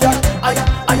your ben, girl? Are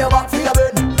you back for your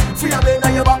ben?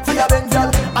 Are you back for your ben,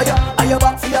 girl? Are you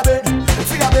back for your ben?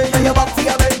 Are you back for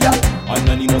your ben, girl?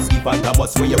 Anonymous keep on the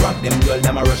bus where you rock them girl.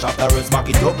 Them a rush after us, back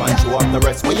it up and show up the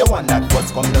rest. Where you want that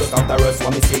bus, come just after us.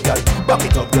 What me say, girl? Back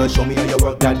it up, girl, show me how you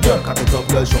work that. Girl, cock it up,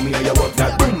 girl, show me how you work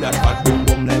that. Bring that fat boom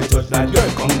boom, let me touch that. Girl,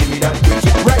 come give me that.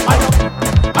 Right,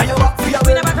 are you back for your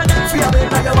ben? Are you back for your ben,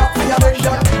 girl? Are you back for your ben?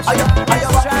 Are you back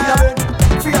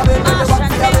for your ben, girl?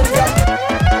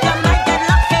 You might get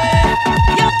lucky.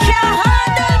 You can't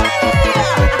handle me.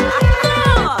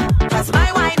 No, 'cause my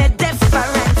wine is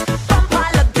different. Bumper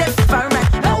look different.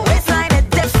 My waistline is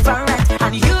different.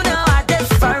 And you know I'm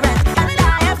different. And I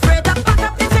am afraid to pack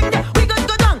up the thing there. We could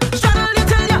go down. Straddle you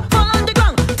till you fall on the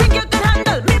ground. Think you can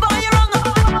handle me, boy, you're wrong.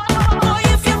 Boy,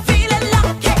 if you're feeling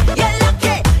lucky, you're lucky.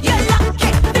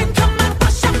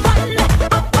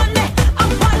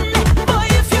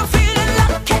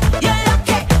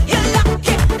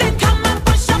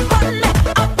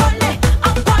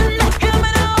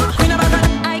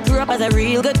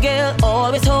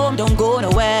 go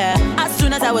nowhere. As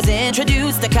soon as I was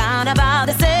introduced, the carnival,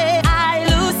 they say I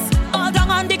loose, all down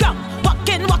on the ground,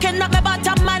 walking up my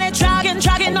bottom, and it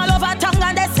dragging all over tongue,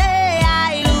 and they say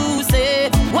I lose.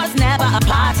 It was never a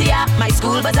party at my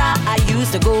school bazaar I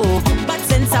used to go, but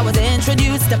since I was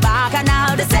introduced to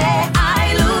Bacchanal, they say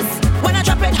I lose. When I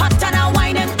drop it hot and I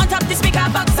whine it on top the speaker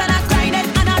box and I grind it,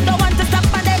 and I don't want to stop,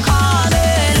 and they call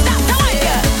it stop the wine,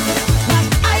 yeah. But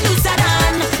I looser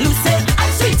than, loose it,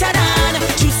 I'm sweeter than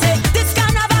juice it. This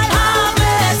carnival have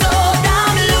me so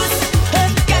damn loose.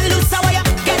 Get loose, how you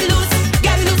get loose,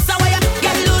 get loose, how you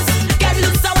get loose, get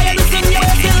loose, how you loosen your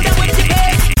waist, fill them with the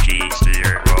bass.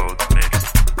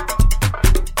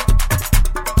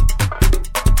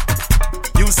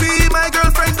 You see, my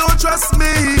girlfriend don't trust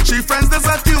me. She friends just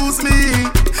accuse me.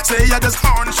 Say I just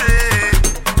horn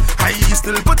shit. I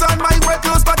still put on my wet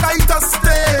clothes, but I just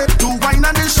stay to wine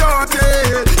and the shorty.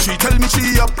 She tell me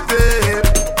she up there.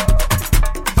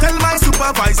 Tell my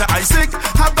supervisor I sick,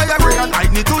 have diarrhea and I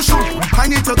need to shoot. I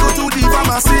need to go to the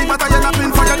pharmacy, but I end up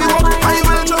in fire the walk. I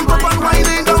will jump up and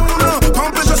whining down.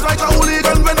 Pump it just like a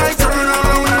hooligan when I turn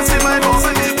around and see my boss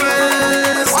in the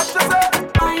place. Watch the day.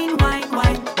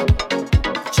 Wine,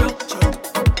 choke,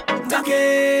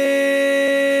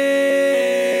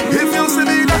 if you see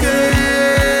me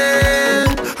again,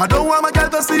 I don't want my girl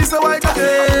to see, so I got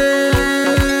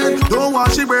it. Don't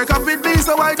want she break up with me,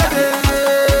 so I got it.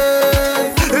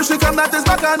 If she come that is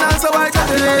Bacchanal, so I got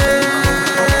it.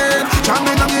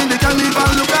 Jamming up in the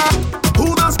carnival, look up.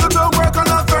 Who does go to work on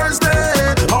a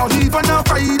Thursday or even a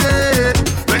Friday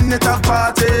when it have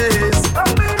parties?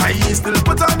 I still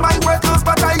put on my wet clothes,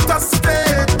 but I just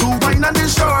stay to wine and the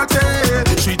shorty.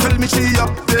 She tell me she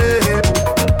up there.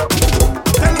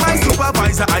 Tell my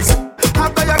supervisor I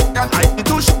have diarrhea and I need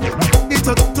to need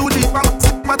to do the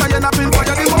pharmacy, but I end up in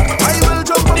fire the walk. I will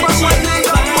jump up and whine it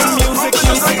down. Music,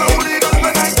 just like a hooligan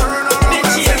when I turn around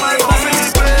and see my boss in the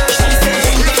place.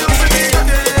 If you see me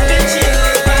again,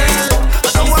 I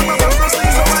don't want my boss to see,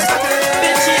 so I got it.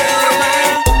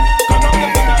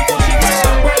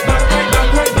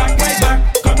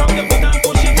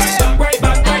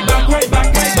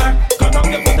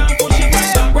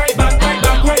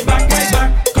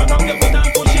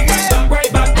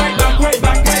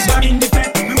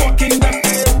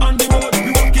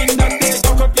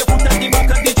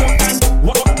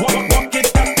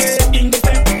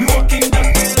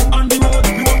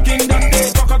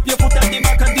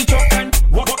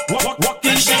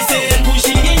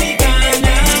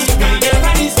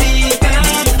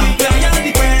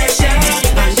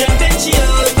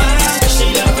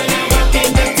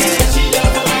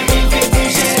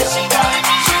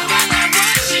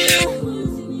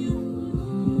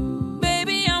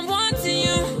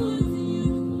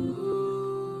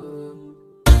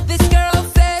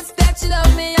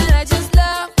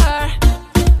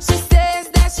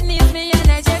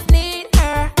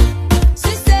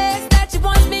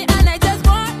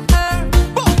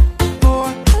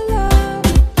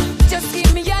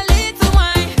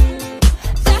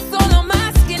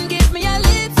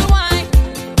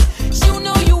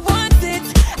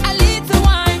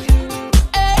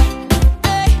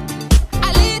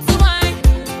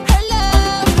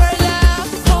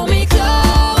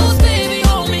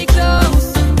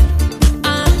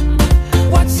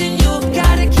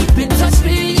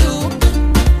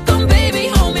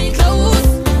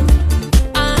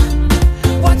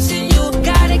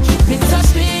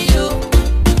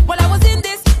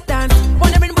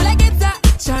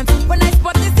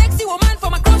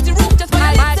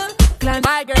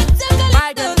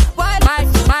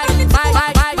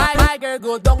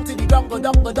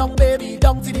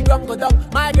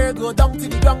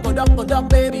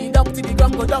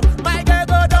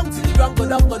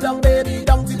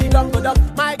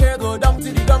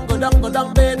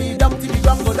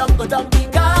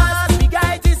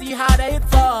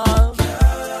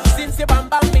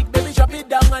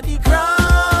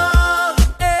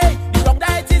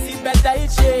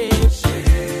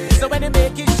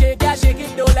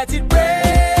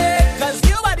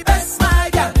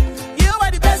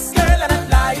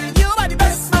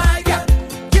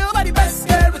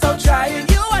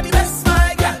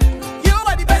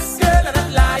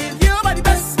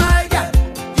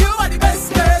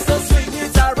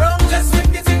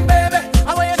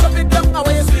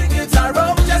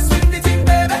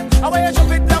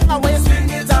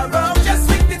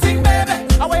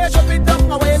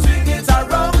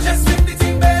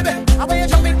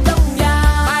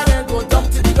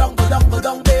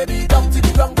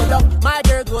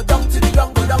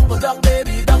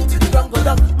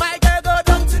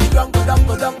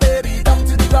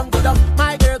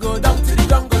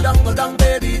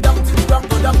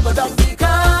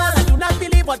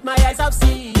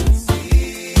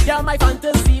 my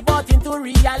fantasy brought into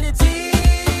reality.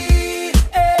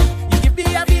 Hey, you give me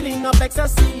a feeling of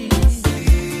ecstasy.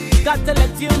 Got to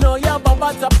let you know you're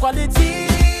bomba top quality.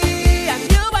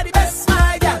 And you are the best,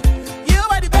 my girl. You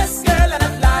are the best girl, and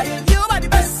I'm lying. You are the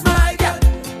best, my girl.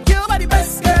 You are the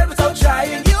best girl without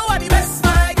trying. You are the best,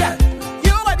 my girl.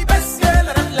 You are the best girl,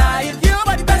 and I'm lying. You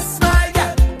are the best, my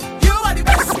girl. You are the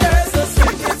best girl, so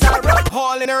sweet it's a rock.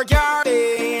 Hall in her garden.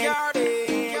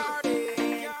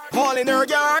 Hall in her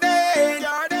garden.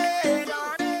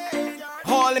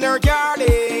 Hall in her garden.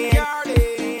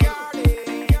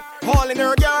 Hall in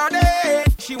her garden.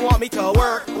 She want me to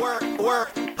work.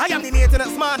 I am the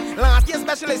maintenance man, last year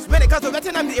specialist. When it comes to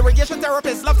vetting, I'm the irrigation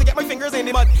therapist. Love to get my fingers in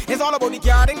the mud. It's all about the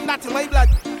garden, not in my blood.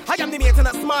 I am the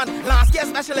maintenance man, last year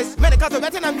specialist. When it comes to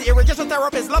vetting, I'm the irrigation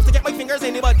therapist. Love to get my fingers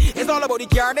in the mud. It's all about the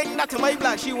garden, not in my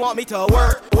blood. She want me to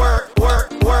work.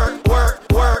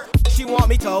 She want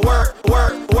me to work.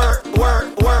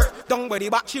 Don't worry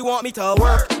about. She want me to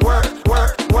work.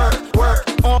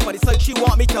 On for the side, she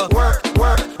want me to work.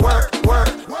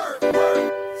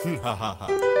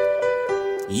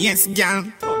 Yes, girl.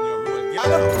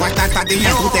 What that the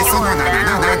you put it so na.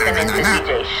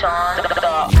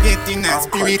 Get in the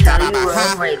spirit, girl,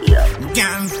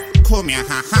 come here,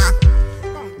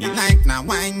 me like na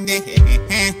wine day.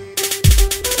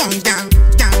 Come down,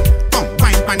 come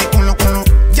wine pan the colo, girl,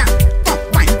 come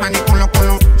wine pan the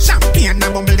colo. Champagne na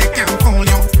bubble they can't fool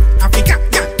you. Africa,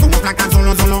 girl, come up like a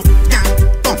zolo, girl,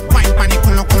 come wine pan the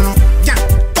colo, girl,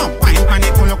 come wine pan the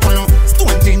colo.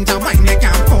 Stone ginger wine they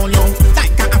can't fool you.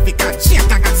 Like a African shake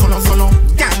like a zolo,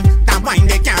 girl, that wine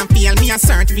they can't feel. Me a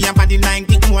search for your body like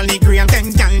the holy grail.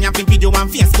 Then girl, you have a video on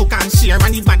Facebook and share.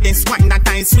 And the baddest wine that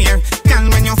I swear. Girl,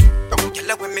 when you don't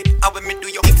kill with me, how with me do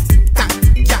you? That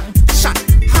girl, shot,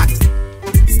 hot,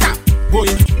 stop, boy,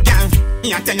 girl.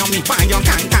 Me a tell you me why you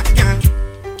can't that girl.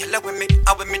 Kill with me,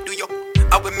 how with me do you?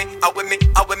 How with me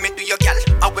do you, girl?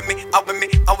 How with me do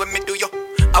you?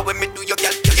 How with me do you,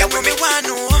 girl? You with me want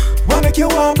to? Why make you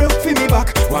want broke for me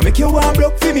back? Why make you want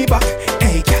broke for me back?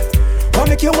 Hey, girl. Why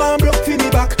make you want broke for me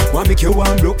back? Why make you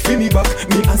want broke for me back?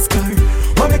 Me ask her.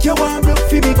 Why make you want broke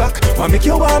for me back? Why make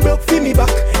you want broke for me back?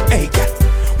 Hey, girl.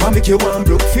 Why make you want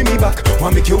broke for me back? Why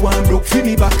make you want broke for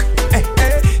me back? Hey,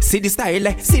 see the style,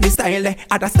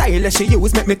 other style she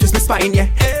use make me twist my spine, yeah.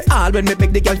 All when me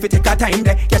beg the girl fi take her time,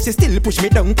 there. Yeah, she still push me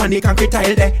down on the concrete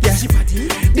tile, there. Yeah,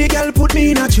 the girl put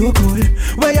me in a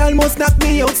chokehold, where you almost knock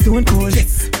me out stone cold.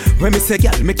 Yes. When me say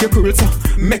girl, make you cruel, so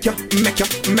make you.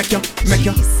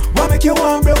 Why make you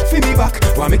want broke for me back?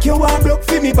 Why make you want broke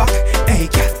for me back? Hey,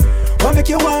 girl. Why make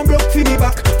you want broke for me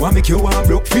back? Why make you want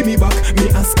broke for me back? Me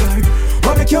ask her.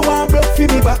 Why make you want broke for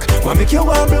me back? Why make you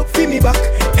want broke for me back?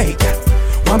 Hey, girl.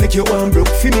 Why make you want broke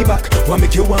for me back? Why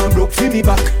make you want broke for me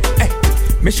back? Hey,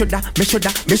 me shoulda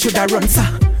run,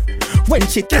 sir. When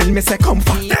she tell me say come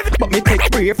for, but me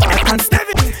take brave fast and step.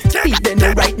 Speed then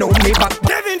no right now me back.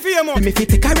 Me fi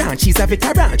take her around, she's a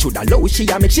veteran. Shoulda low she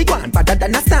a make she go on better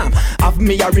than a stamp. Have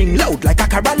me a ring loud like a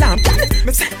car alarm.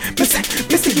 Me say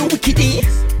you wicked.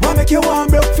 Why make you want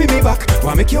broke for me back?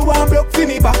 Why make you want broke for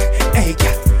me back? Hey,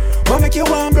 girl. Why make you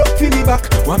want broke for me back?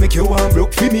 Why make you want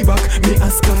broke for me back? Me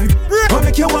ask her. Why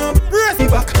make you want me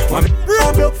back? Why make you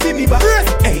want broke for me back?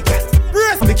 Hey, girl.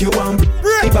 Why make you want me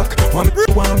back? Why make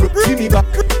you want broke for me back?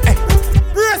 Hey.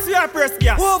 Press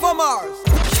gas. Over Mars.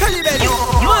 Kelly Belly.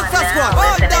 Monster Squad.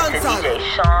 All Dancehall.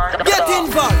 Get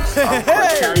involved.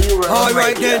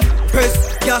 Alright then.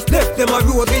 Press gas left them a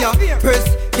road via. Press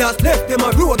gas left them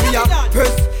a road via.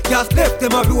 Press gas left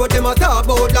them a road. Them a talk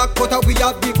about black butter. We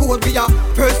have the code via.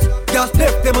 Press gas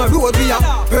left them a road via.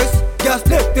 Press gas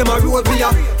left them a road via.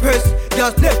 Press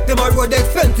gas left them a road.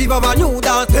 Expensive of a new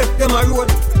dance left them a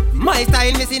road. My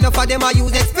style missing enough of them a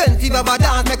use expensive of a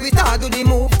dance. Make we start do the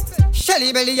move.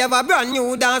 Shelly Belly have a brand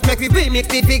new dance. Make we remix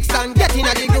the fix and get in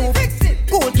a the groove.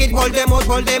 Cool kid hold them out.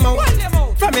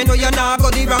 From me know you nah go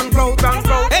the wrong crowd.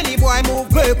 Any boy move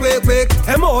quick.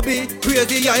 M.O.B.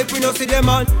 crazy hype we no see them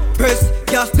on. Press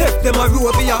gas left them a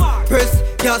road via. Press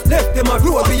gas left them a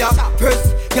road via.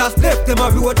 Press gas left them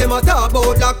a road. Them a talk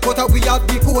about black butter. We have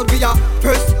the code via.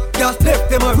 Press gas left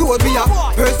them a road via.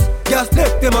 Press gas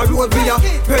left them a road via.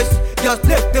 Press gas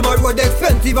left them a road.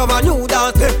 Expensive of a new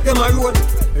dance left them a road.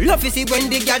 Love to see when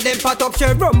the girl them pat up, she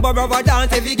rumble over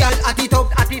dance. Every girl at it up.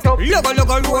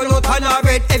 Logo roll out on her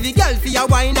red. Every girl fi a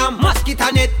wine and mask it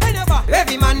on it.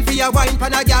 Every man fi a wine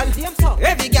pan a girl.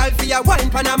 Every girl fi a wine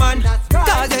pan a man.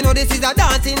 Cause you know this is a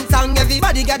dancing song.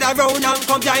 Everybody gather round and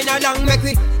come join along. Make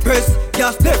we press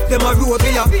gas left them a road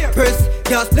via. Press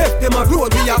Just left them a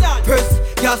road we a press.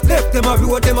 Just left them a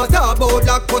road, them a talk about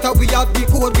black butter. We have the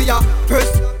code we a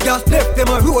press. Just left them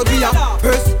a road we a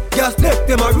press. Just left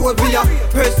them a road we a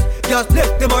press. Just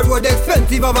left them a road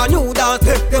expensive of a new dance.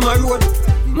 Left them a road.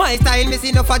 My style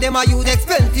missing enough for them a use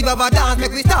expensive of a dance.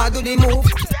 Make we start do the move.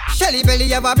 Shelly belly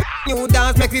have a new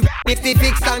dance. Make we mix the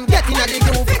fix and get in a the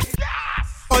groove.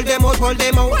 Hold them out, hold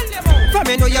them out. From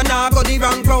me know you not go the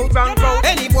wrong road.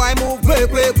 Any boy move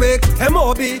quick.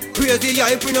 M.O.B. crazy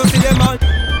if we don't see them man.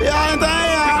 Yeah, and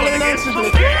I electrically.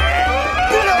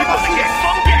 Pull up a face.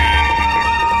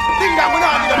 Think that we're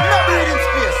not in no breathing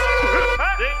space.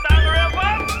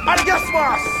 And guess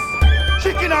what?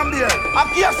 Chicken and beer. And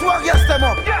guess what? Guess them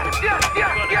up. Yeah.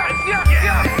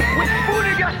 With food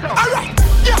and guess up. Alright.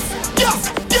 Yes.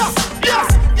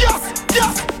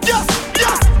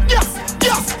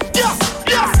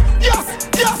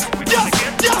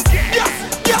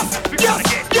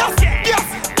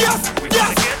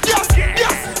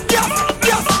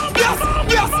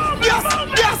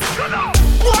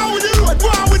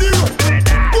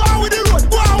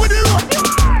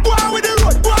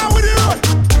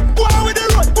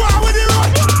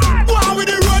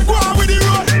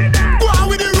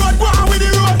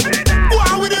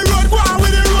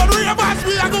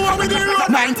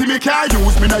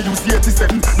 Use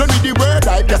 87. Don't need the word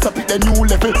I just up it the new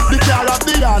level. The car of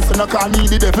the answer, no call me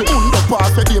the devil. Mundo pass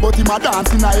the day, but him a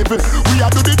dance in a heaven. We a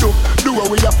do the do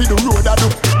what we a fi the road a do.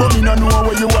 But me no know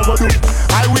what you ever do.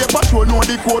 Highway patrol know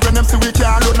the code when them see we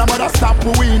can't run. No matter stop,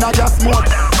 we in a just smoke.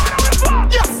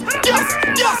 Yes.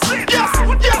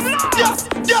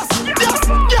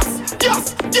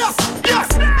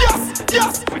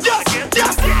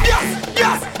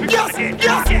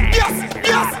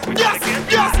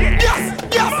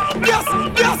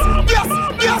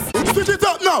 Switch it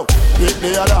up now. Hit the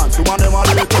dance, woman them a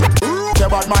lead. Say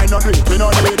bad mind not drink, we no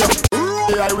need them.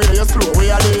 I wear you slow, we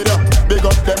a leader. Big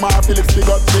up them a Phillips, big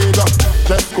up bigger.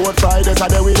 Dress code Fridays are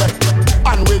there with them.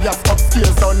 And we just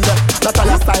upstairs Sunday. That all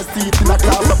your style seats in a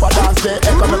class up a dance day.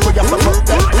 Echo make we get some up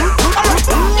there.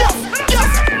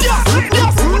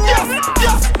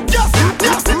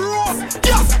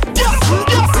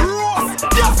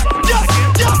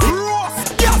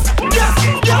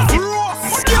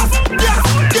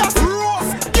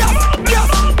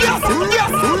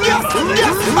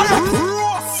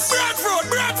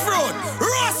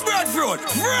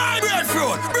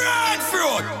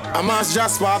 I must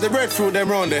just swap the breadfruit them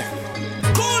round there.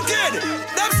 Cool kid,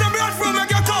 them some breadfruit make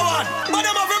you covered, but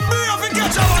them have a beer if you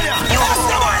catch over here.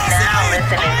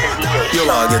 You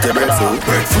want to get the breadfruit?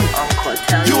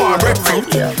 You want breadfruit?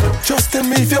 Just tell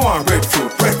me if you want breadfruit.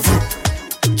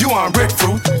 You want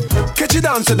breadfruit? Catch you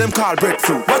dance to them called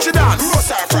breadfruit. Watch you dance.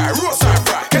 Roast or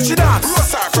fry. Catch you dance.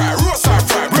 Roast or fry.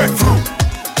 Breadfruit.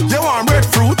 You want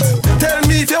breadfruit? Tell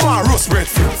me if you want roast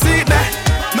breadfruit. See it there?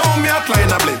 Now me a climb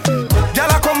a blink. Y'all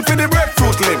come for the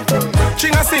breadfruit limb.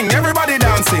 Ching a sing, everybody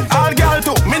dancing. All gal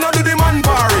too, me no do the man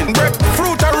barring.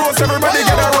 Breadfruit a roast, everybody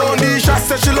get around. The shot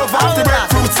says she love half the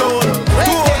breadfruit soul.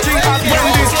 Two ching at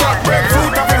when this track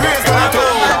breadfruit have a race on the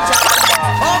toe.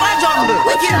 Over jungle,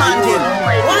 wicked man thing.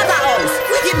 Waterhouse,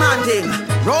 wicked man thing.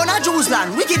 Rona Juice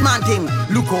Land, wicked man thing.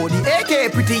 Look how the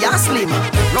AK pretty and slim.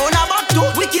 Rona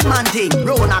Bacto, wicked man thing.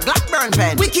 Rona Blackburn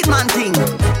pen, wicked man thing.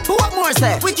 What more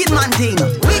say? Wicked man thing.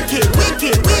 Wicked.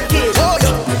 Oh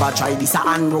yeah. Never try this a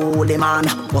unroll man.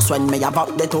 But when me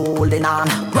about the holding on,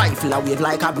 rifle a wave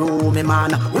like a broomy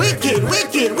man. Wicked.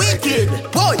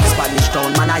 Boy, Spanish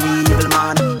town man a evil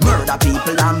man. Murder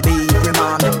people and people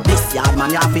man. This yard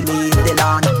man ya fi leave the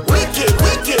land. Wicked.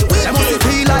 Them must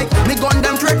feel like me gun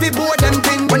them thread we board them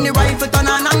thing. When the rifle turn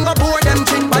on and go board them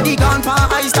chin. Body gone for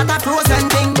ice that a frozen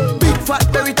thing. Big fat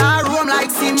berry tar roam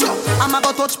like sin. I'm a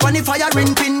go touch pon the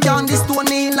firing pin. Down the stone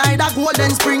nail like a golden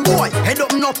spring. Boy, head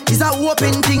up and up is a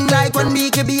open thing. Like when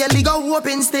BKB a go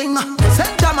open sting.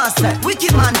 St. Thomas say,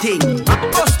 wicked man thing.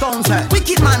 Boston say,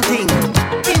 wicked man thing.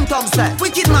 Intog say,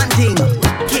 wicked man thing.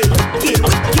 Wicked.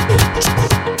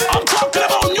 I'm talking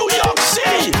about New York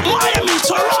City, Miami,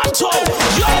 Toronto,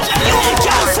 York,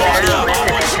 California.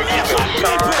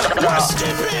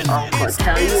 On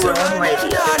Cortelyou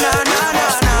Radio.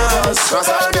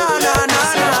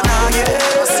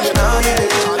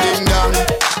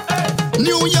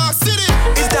 New York City.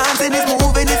 It's dancing, it's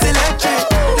moving, it's electric.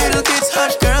 Little kids,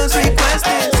 hot girls request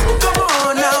this. Come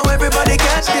on now, everybody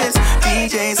catch this.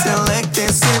 DJ select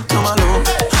this, skip to my loop.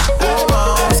 Oh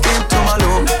wow, skip to my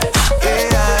loop.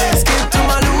 Yeah, skip to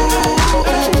my loop.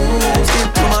 Skip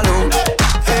to my loop.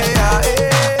 Yeah.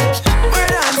 We're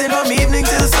dancing from evening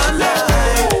till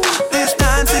sunlight. This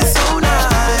dance is so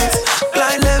nice.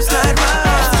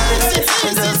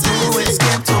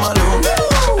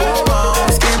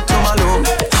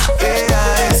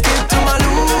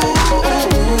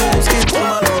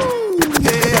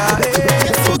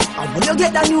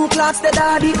 new clocks, the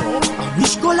daddy.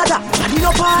 Which color that? Daddy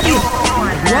no party.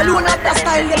 You alone have the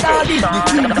style, the daddy. The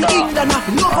queen, the England,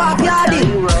 no backyardy.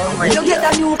 When you get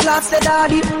the new clocks, the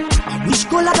daddy. Which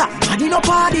color that? Daddy no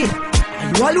party.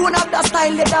 You alone have the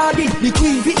style, the daddy. The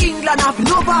queen, the England,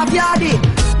 no backyardy.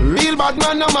 Real bad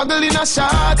man, no muggle in a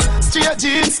shots. Straight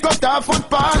jeans, cut off foot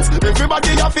pants. Everybody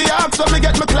have the axe when me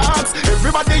get my clocks.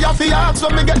 Everybody have the axe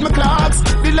when me get my clocks.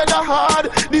 The leather hard,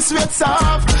 the sweat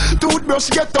soft. Toothbrush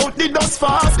get out the dust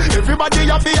fast. Everybody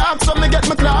have the axe when me get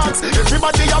my clocks.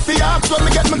 Everybody have the axe when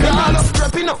me get my clocks.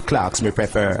 Prepping up. Clocks me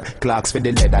prefer. Clocks with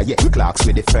the leather, yeah. Clocks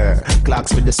with the fur.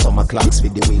 Clocks with the summer, clocks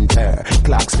with the winter.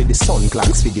 Clocks with the sun,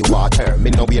 clocks with the water. Me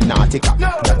know we a nautica,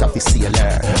 that of the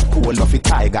sailor. Cool of the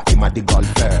tiger, him a the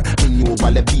golfer. Me knew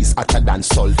all the beast hotter than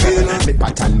sulfur. Me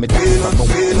pattern, me dance from my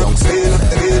way long step.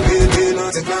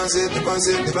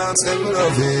 The plants, them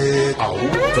love it.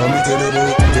 Come me tell you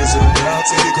about this old clocks.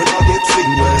 Say they could not get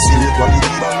fingers. See it while you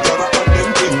leave and grab up on them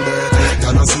thing there.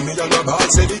 Y'all see me on the bar,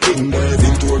 say the king there.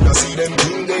 Victoria see them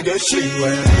king, they get shit.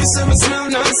 Some smell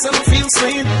nice, some feel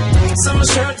sweet. Some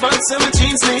shirt, but some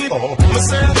jeans neat.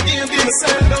 Myself, baby,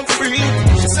 myself, I'm free.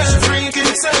 She said freaky,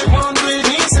 she said one way,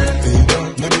 he said.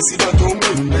 Let me see that tongue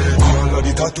in there. All of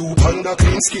the tattoo, panda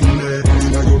clean skin there.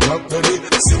 Inna your black belly,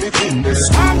 see me pin there.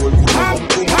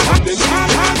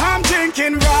 I'm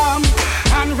drinking rum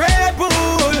and Red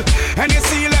Bull, and you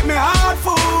see, let me heart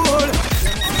full.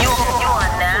 You are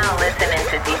now listening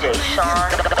to DJ Sean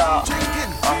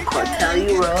on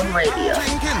Cortelyou Road Radio.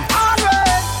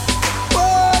 Alright,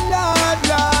 oh Lord,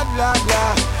 Lord, Lord,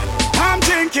 Lord. I'm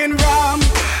drinking rum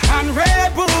and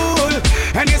Red Bull,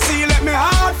 and you see, let me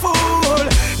heart full.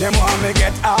 Them want me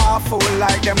get awful,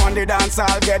 like them on the dance,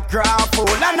 I'll get grappled.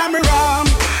 And I'm rum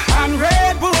and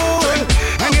Red Bull,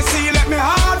 and you see, let me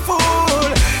heart full.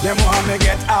 Them want me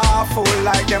get awful,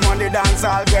 like them on the dance,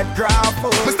 I'll get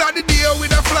grappled. We start the day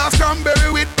with a flask,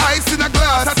 cranberry with ice in a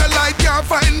glass. Satellite can't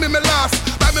find me, me lost.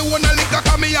 Buy me one a liquor,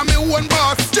 cause me and me one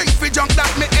boss. Drink for junk that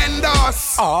me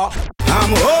endorse.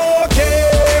 I'm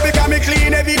okay, because me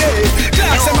clean every day.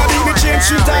 Clocks and my beat me change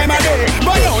 3 times a day.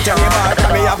 But don't tell me about that,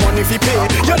 me have money fi pay.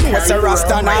 You know it's a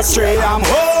rasta not stray. I'm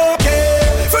okay.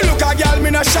 If you look a girl,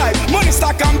 me no shy. Money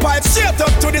stack and pipe straight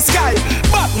up to the sky.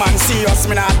 Batman see us,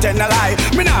 me not tell a lie.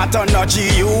 Me not turn no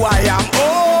GUI. I'm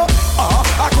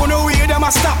I couldn't wait them a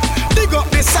stop. Dig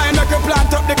up the sign, make you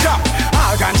plant up the crop.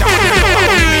 All ganja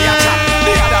me a chop.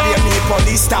 The other day me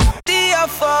police stop.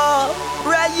 DFO,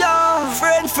 Rayon,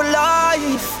 friend for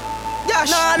life. Yeah,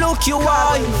 now look your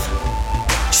wife.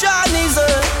 Sean is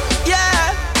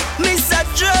yeah, Mr.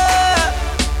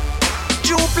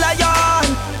 Jupe Lion,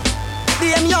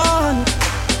 Damien.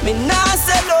 Me nah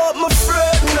sell out my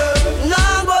friend.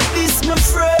 Nah got this my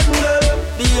friend.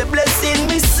 Be a blessing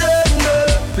me son.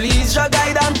 Please your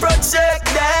guide and protect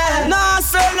them. Nah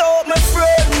sell out my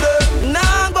friend.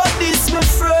 Nah got this my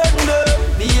friend.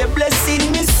 Be a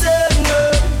blessing me son.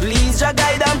 Please your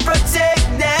guide and protect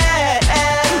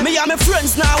them. Me and my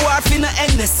friends now are finna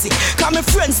NSC. Cause my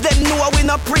friends them know we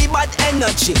no pre-bad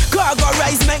energy. Cargo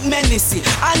rise make menacy.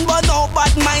 And burn out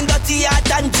bad mind, dirty heart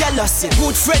and jealousy.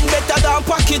 Good friend better than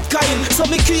pocket kind. So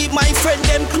me keep my friend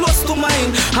them close to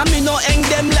mine. And me no hang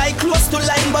them like close to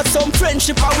line. But some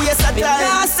friendship are waste of time.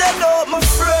 Nah sell out my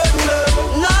friend.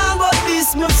 Nah but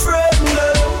this my friend.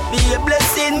 Be a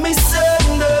blessing me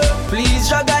son. Please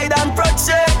your guide and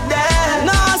protect them.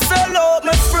 Nah sell out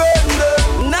my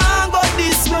friend. Nah but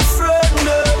this my friend.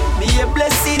 Be a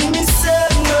blessing me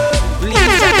son. Please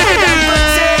your guide and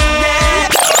protect them.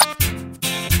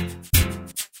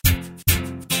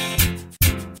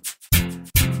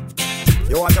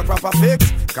 You want your proper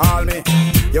fix? Call me.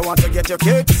 You want to get your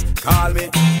kicks? Call me.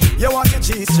 You want your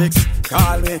cheese sticks?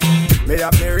 Call me. Me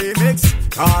have the remix?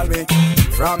 Call me.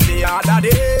 From the other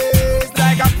days,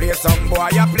 like I play some boy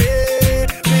I play.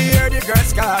 Me hear the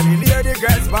girls calling, hear the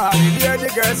girls bawling, hear the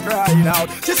girls crying out.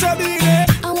 She said,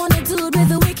 I want a dude with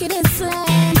the wickedest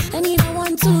slang. I need a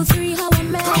 1, 2, 3, how a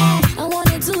man. I want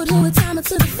a dude who would time it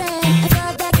to the fan. I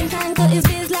thought that can conquer his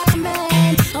biz like a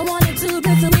man. I want a dude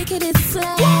with the wickedest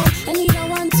slang. I need a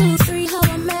 1, 2, 3, how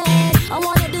a man. I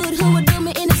want a dude who would do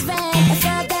me in his van. I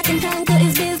thought that can conquer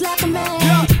his biz like a man.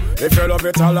 If you love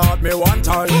it, alert me one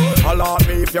time. Alert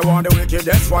me if you want the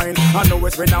wickedest wine. I know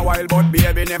it's been a while, but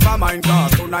baby, never mind.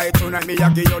 Cause tonight me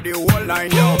I give you the whole line,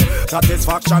 yo.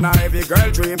 Satisfaction a every girl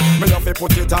dream. Me love to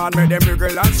put it on, make them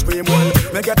wriggle and scream. Well,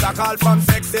 me get a call from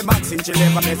sexy Maxine. She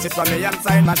never message from me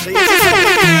inside machine.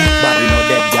 Body no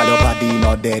dead, gal, your body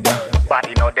no dead.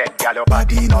 Body no dead, gal, your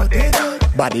body no dead.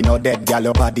 Body no dead, gal,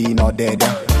 your body no dead.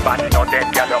 Body no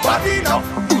dead, gal, your body no.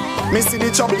 Me see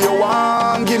the trouble you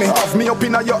want, give me. Have me up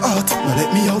inna your heart, now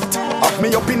let me out. Have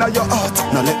me up inna your heart,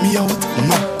 now let me out.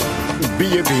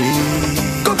 Baby,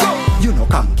 go go. You know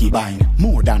concubine,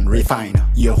 more than refine.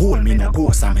 You hold me no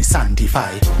ghost and me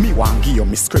sanctify. Me want give you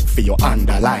me script for your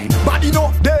underline. Body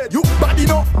no dead, you body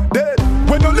no dead.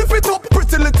 When you lift it up,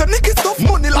 pretty little nicky stuff.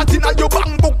 Money Latin and your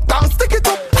bank book, can't stick it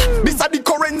up. This are the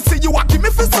currency you want give me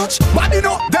for such. Body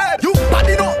no dead, you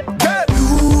body no dead.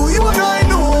 You and I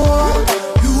know.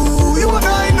 You and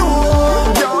I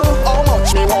know. Girl, how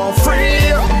much me want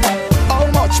free? How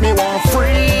much me want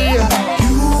free?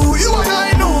 You and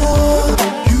I know.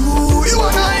 You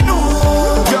and I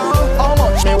know. Girl, how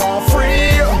much me want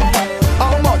free?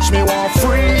 How much me want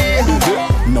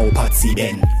free? No patsy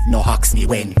then, no hacks me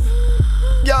when.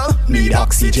 Yeah, need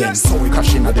oxygen, so we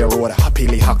crashing on the road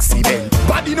happily oxygen.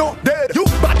 Body no dead, you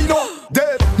body no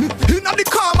dead. Inna the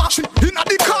karma, she inna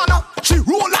the corner. She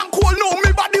roll and cold, no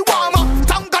me body warmer.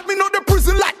 Thank God me know the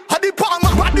prison like a the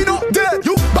palmer. Body no dead,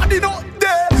 you body no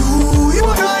dead. You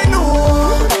and I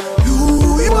know.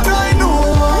 You and I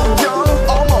know. Yeah,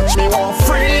 how much me want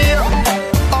free?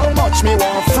 How much me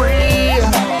want free?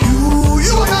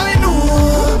 You and I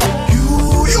know.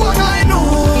 You and I know.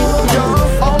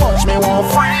 Yeah, how much me want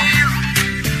free?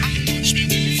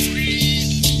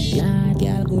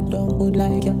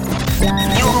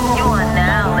 You are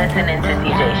now listening to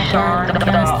DJ Sean on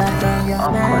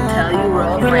Cortelyou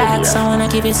Road Radio. Relax, I wanna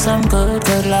give you some good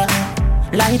love.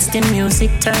 Lights, the music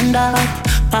turned up.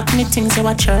 Pack me things to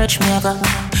a church me go.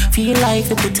 Feel like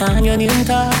you put on your new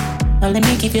car. Well, let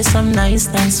me give you some nice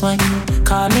wine.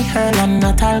 Call me Earl, I'm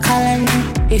not alkaline.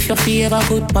 If you feel ever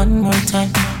good, one more time.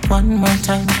 One more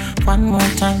time.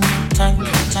 Time.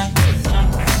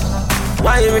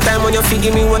 Why every time when you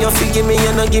forgive me,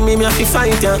 you not give me a fi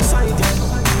fight, yeah?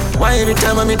 Why every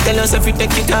time when me tell you if you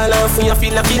take it all off, when you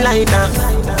feel like you like that?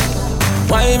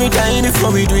 Why every time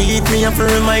before we do it, me have to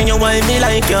remind you why me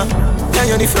like you? Yeah,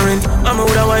 you're different, I'm a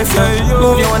with a wife, yeah.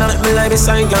 Move you wanna let me lie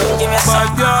beside you. Give me a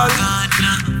song, girl.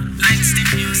 Lights, the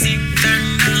music,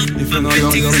 turn up. If you know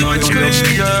you're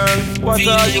girl, what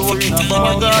are you worrying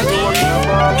about?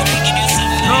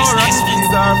 No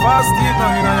rascals are fasting,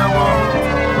 now in your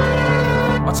mouth.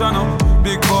 Watch out now,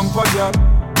 big bumper girl,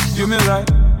 give me right.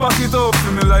 Back it up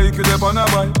to me like you dep on a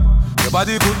bike. Your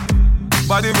body good,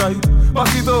 body right.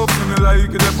 Back it up to me like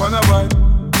you dep on a bike.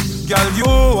 Girl,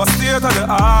 you a state of the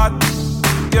art,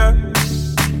 yeah.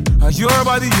 And your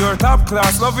body, your top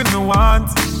class, loving me want.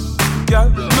 Girl,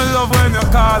 me love when you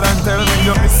call and tell me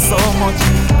you miss so much.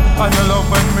 And you love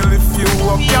when me lift you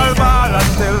up. Girl, ball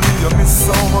and tell me you miss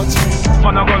so much.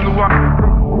 Man, I go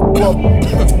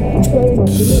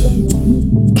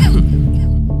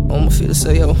I'ma feel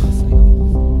so yo.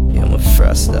 Yeah, I'm a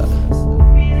frosted.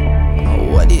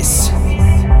 What is?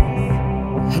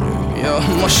 Yo,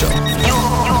 mush up. You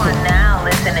are now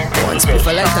listening to One DJ split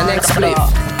for like the next Sean split.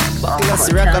 Buckle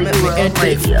the rock and make me head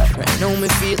lift. Radio. Right now me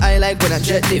feel I like when I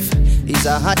jet lift. He's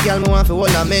a hot girl, me want for all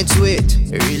I made to it.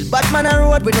 A real bad man on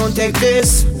road, we don't take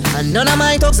this. And none of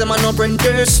my talks, them are no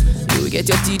printers. You get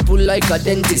your teeth pulled like a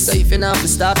dentist. So if you not have to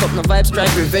start up, no vibes, try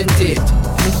prevent it.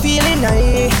 Me feeling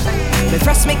high. Me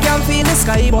frost, me can't feel the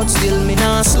sky, but still me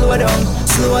nah slow down.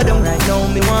 Slow down right now,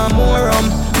 me want more rum.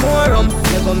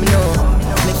 You got me know.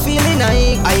 Me feeling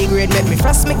high grade, make me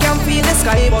frost, me can't feel the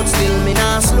sky, but still me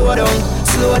nah slow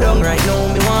down right now,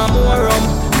 me want more rum.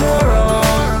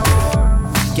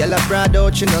 Girl a broad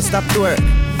out, she no stop to work.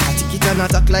 I take it and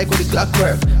attack like with the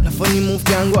clockwork. The funny move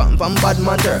can go up from bad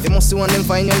matter. They must want them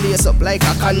find your lace up like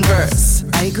a Converse.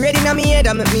 I grade in me head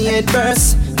and make me head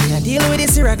burst. Me I deal with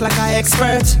this rock like a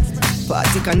expert.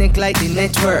 Party connect like the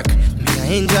network. Me I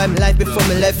enjoy my life before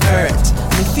me left earth.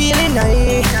 Me feeling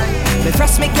high. Me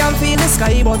frost, me can't feel the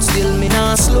sky, but still me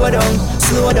nah slow down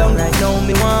right now,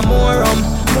 me want more rum,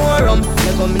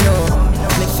 you got me know.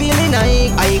 Me feeling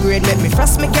high grade, make me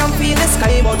frost, me can't feel the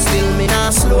sky, but still me nah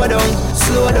slow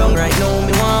down right now,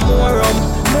 me want more rum.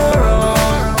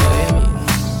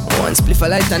 One spliff I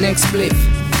like the next spliff.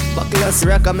 Buckle us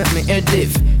rock and make me head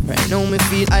lift. Right now me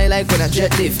feel I like when I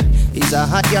jet lift. He's a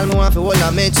hot girl, me want for all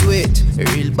I made to it. A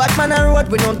real bad man on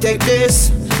road, we don't take this.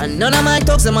 And none of my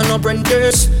talks, them are no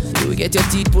printers. You get your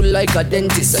teeth pulled like a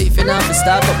dentist. So if you not have to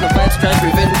start up, no vibes, try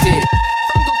prevent it.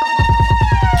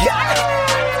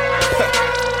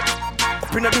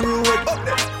 Up inna the road,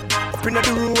 up inna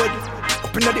the road,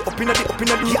 up inna the road,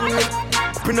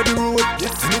 up inna the road,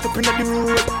 yes, meet up inna the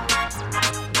road,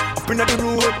 up inna the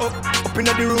road, up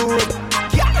inna the road,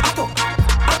 yeah, up,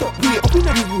 we up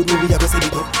inna the road, we a go set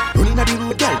it up. Run inna the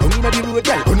road, girl, run inna the road,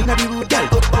 girl, run inna the road, girl,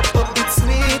 up, it's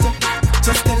sweet,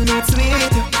 just tell me it's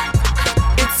sweet,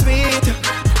 it's sweet,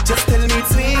 just tell me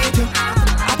it's sweet,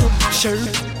 up, shirt.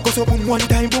 Go so boom one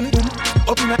time, boom boom.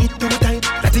 Up in a it 2 time.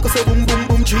 That go so boom boom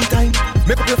boom 3 time.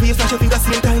 Make up your face, flash your finger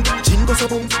same time. Chin go so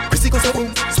boom, Chrissy go so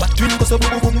boom. Swat twin go so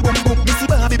boom boom boom boom. Missy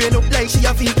Barbie bend up like she a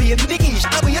feel pain. Nikish,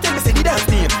 how you tell me say the dance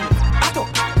name? Ato,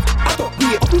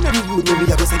 we up inna the road when we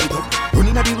a go send it up. Run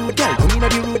inna the road, gal, run inna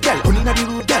the road, gal, run inna the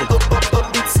road, gal. Up,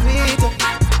 it's sweet.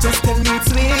 Just tell me it's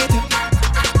sweet.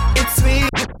 It's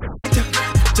sweet.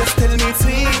 Just tell me it's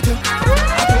sweet.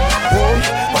 Oh,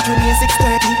 watch when me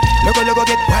 6:30. Logo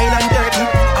get wild and dirty.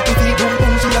 Happy feet boom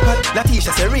boom she a pat.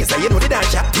 Latisha say Razor, you know the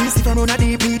dancer. This if I run a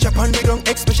deep beach up on the ground.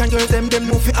 Expression girls them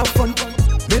move fi have fun.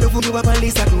 Me love you up on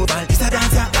Lisa Global. This a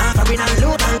dancer, dance for and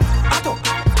local. Ato,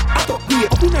 we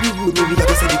up inna the road when we a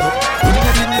go send it up. Run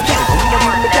inna the road, gal, run inna the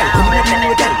road, gal, run inna the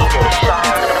road, gal.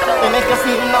 Me make you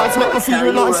feel nice, make me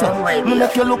feel nice now. Me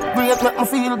make you look great, make me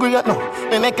feel great now.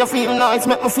 Me make you feel nice,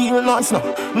 make me feel nice now.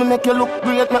 Me make you look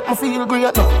great, make me feel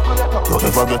great now. Don't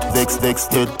ever get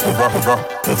vexed, dead.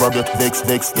 Ever get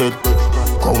vexed, dead.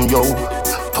 Come yo,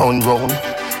 turn round,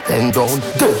 bend down,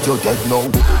 dead you dead now.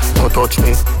 Don't touch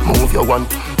me, move your one.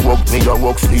 Walk me your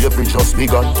walk, slavery just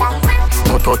begun.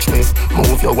 Don't touch me,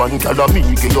 move your one. Girl me,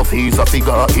 give your face a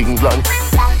figure England.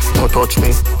 Don't touch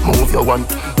me, move your one.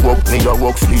 Walk me your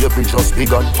walk, slavery just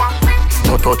begun.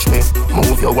 Don't touch me,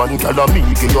 move your one. Girl me,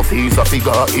 give your face a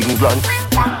figure England.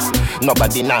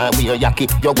 Nobody now wear yaki.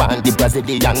 You want the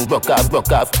Brazilian broke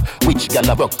off. Which gal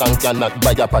a broke and cannot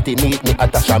buy a party? Meet me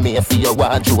at a chamois for your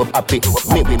wardrobe happy.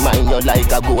 Me remind you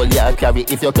like a goal you carry.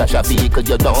 If you crash a vehicle,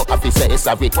 you don't have to say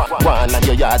sorry. One of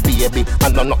your yard baby,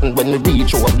 and no nothing when we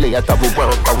reach home later we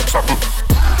work out something.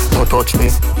 Don't touch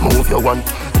me, move your one.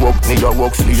 Walk me your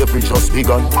walk, slavery just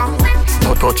begun.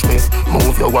 Don't touch me,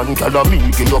 move your one. Girl me,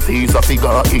 give your face a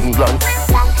figure England.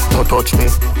 Don't touch me,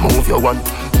 move your one.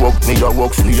 Walk me your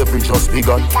walk, slavery just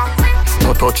begun.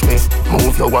 Don't touch me,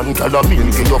 move your one. Girl me,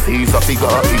 give your face a figure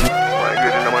England.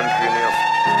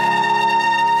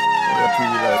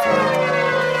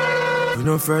 We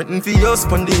no frightened for your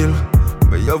spondyle,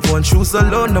 but you have one shoes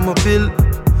alone, I'm a pill.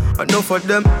 Enough of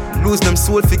them lose them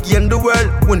soul for gain the world.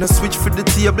 When I switch for the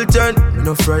table turn, we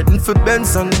no frightened for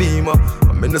Benz and Beamer.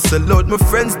 I'm in a sell out my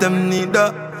friends, them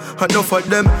neither. Enough of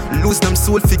them lose them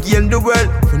soul for gain the world.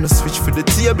 When I switch for the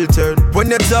table turn.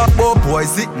 When you talk about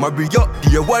boys, it marry up,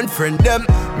 dear one friend them.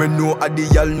 Me know a the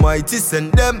Almighty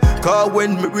send them. Cause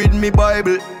when me read me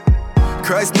Bible,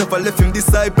 Christ never left him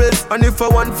disciples. And if I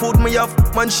want food, me have,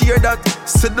 man share that.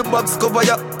 Set the box cover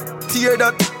ya, tear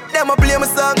that. Them a play my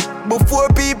song before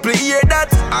people hear that.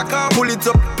 I can't pull it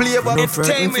up, play back. No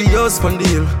frightened for your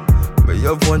spondyle, but you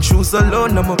have one shoes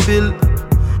alone, I'm a pill.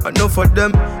 Enough of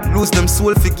them lose them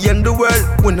soul for gain the world.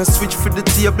 When I switch for the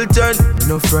table turn,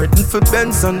 no frightened for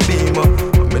Benz and Beamer.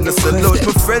 I'm in a sell out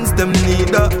my friends, them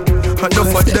neither.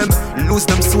 Enough of them lose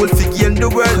them soul for gain the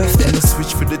world. When I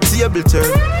switch for the table turn.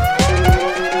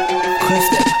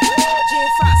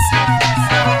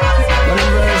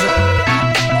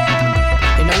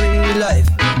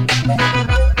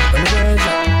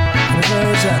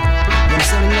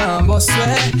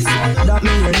 That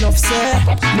mean enough say.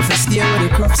 Me for stay where the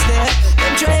crops there.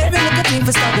 Them try every little thing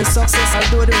for stop the success.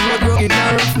 Although the road rugged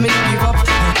and rough, me no give up.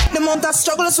 The amount of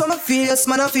struggles from my face,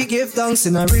 man I forgive thanks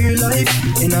in a real life,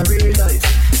 in a real life.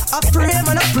 I pray,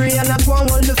 man, I pray, and I go and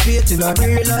hold the faith in a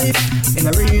real life, in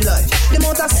a real life. The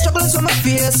amount of struggles from my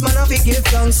face, man, I forgive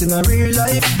thanks in a real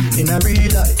life, in a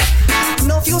real life.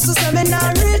 No use to say me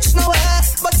not rich nowhere,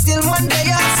 but still one day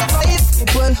I survive.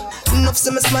 Well, enough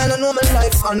to me smile and know my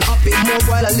life unhappy. More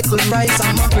while a little rice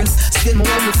and mackerel. Still me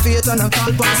hold the faith and I call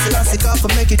past elastic off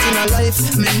for make it in a life.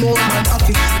 Me more man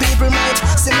happy. People might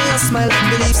see me and smile and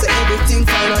believe say everything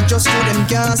fine and just through them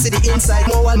can't see the inside.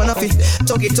 More while man happy.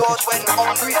 Talk it out when I'm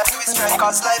hungry and twist right.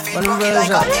 Cause life ain't rocky like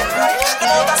a thin right. You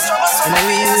know that's trouble in a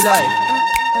real life.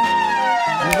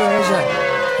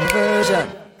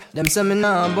 Inversion. Them say me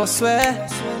nah boss way.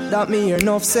 That me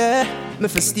enough say. Me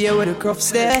for stay where the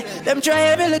crops there. Them try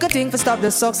every little thing for stop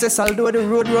the success. Although the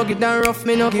road rugged and rough,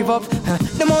 me no give up.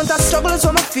 The amount of struggles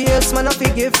from my face, man I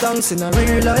forgive thanks in a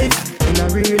real life, in a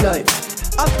real life.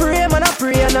 I pray, man I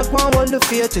pray, and I go and hold the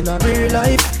faith in a real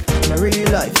life, in a real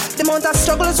life. The amount of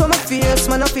struggles from my face,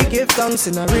 man I forgive thanks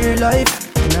in a real life,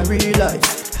 in a real life.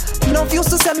 No used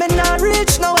to say me not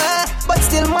rich nowhere, but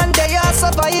still one day I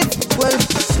survive. Well,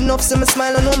 enough see me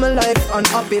smile and know my life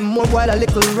unhappy. More while a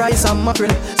little rice and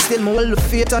mackerel. Still me hold the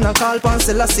faith and I call past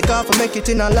elastic off for make it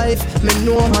in a life. Me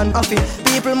know man happy.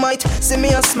 People might see me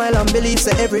and smile and believe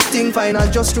say everything fine.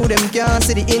 And just through them can't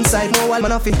see the inside. More while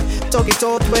man happy. Talk it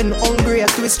out when hungry at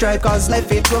twist strike. Cause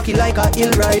life ain't rocky like a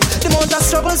hill ride. The amount of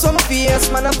struggles from my face,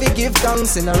 man I forgive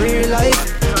thanks in a real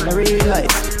life, in a real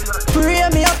life. pray,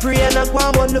 and I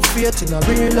want the faith in a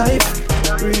real life,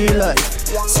 real life.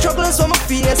 Struggles on my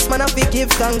face, man, I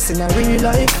give thanks in a real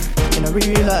life,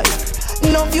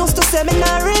 No used to say me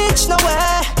not rich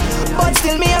nowhere, but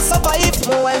still me a survive.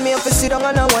 More while me have to sit down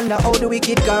and I wonder how the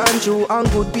wicked gone through, and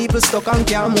good people stuck and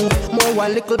can't move. More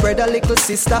while little brother, little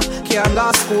sister can't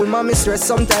go to school. Mommy stress,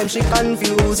 sometimes she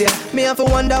confused, yeah. Me have to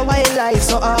wonder why life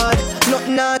so hard.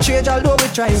 Nothing not change although we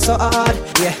try so hard,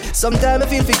 yeah. Sometimes I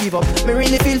feel to give up, me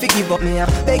really feel to give up. Me I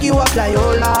beg you apply,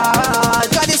 oh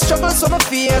Lord. Got this struggles on my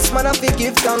face, man, I feel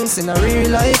give thanks in a real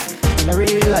life,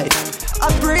 I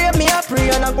pray,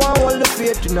 and I go and hold the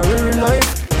faith in a real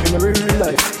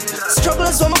life,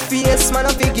 Struggles on my face, man,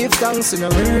 I feel give thanks in a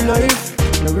real life,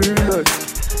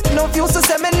 No used to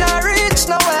say me not rich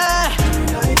nowhere,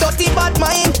 dirty bad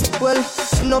mind. Well,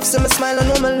 enough say me smile and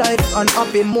know my life and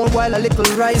happy. More while a little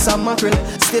rice and mackerel.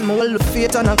 Still me hold the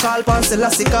faith and I call pan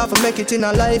Selassie for make it in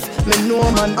a life. Me know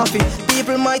man happy.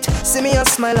 People might see me and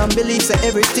smile and believe say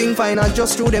everything fine, and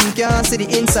just through them can't see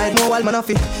the inside. More while man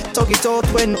happy, talk it out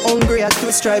when hungry at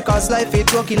twist stripe, cause life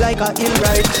it rocky like a hill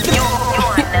ride. You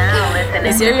are now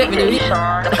listening to DJ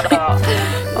Sean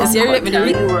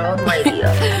Cortelyou World Radio.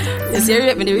 You see,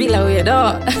 you me the real away,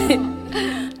 though.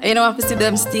 You know, I have to see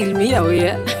them steal me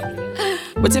away.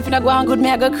 But if you not go on good, me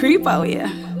I go creep away.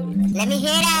 Let me hear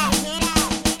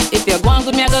that. If you're going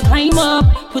good, me I go climb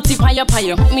up. Put it on your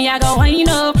me I go wind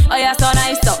up. Oh, yeah, so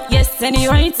nice up. Yes, and you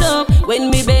right up. When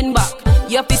me bend back,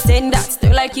 you have to send that.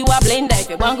 Still like you a blender. If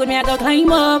you're going good, me I go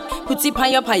climb up. Put it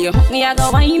on your me I go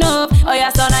wind up. Oh,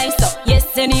 yeah, so nice up.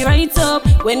 Yes, and you right up.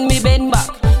 When me bend back,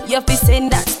 you have to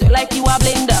send that. Still like you a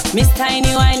blender. Miss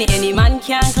Tiny Whiny, any man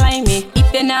can climb me.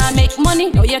 If you not make money,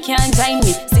 no you can't join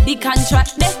me. See the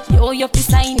contract there, you have to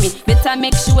sign me. Better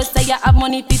make sure say you have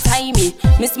money to tie me.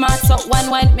 Miss Smart up one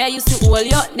me I used to hold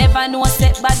you. Never know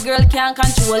set bad girl can't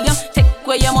control you. Take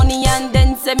away your money and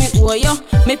then say me owe you.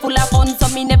 Me full of fun so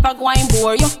me never go and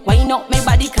bore you. Wind up my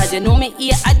body cause you know me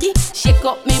ear addy. Shake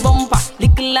up me bumper,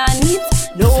 little and neat.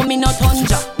 No me not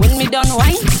tundra. When me done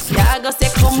wine, yeah I go say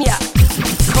come here.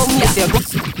 Come here.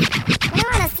 You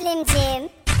want a Slim Jim?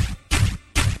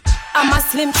 I'm a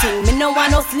slim thing, me no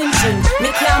want no slim thing.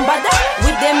 Me can't bother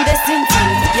with them the same thing.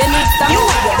 You need some, you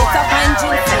better find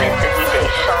gin.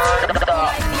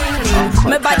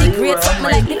 My body great, something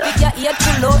like the figure here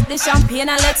to load the champagne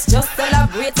and let's just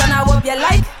celebrate. And I hope you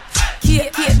like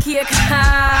cake,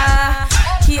 ha.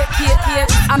 Cake.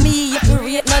 I mean, if you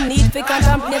rate, no need for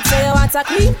contemplate. Say you want a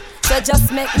clean, so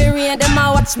just make me rain, them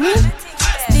and watch me.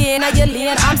 Stay in your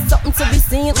lane, I'm something to be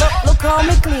seen. Look how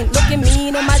me clean, look at me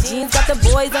in my jeans. Got the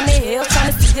boys on the hills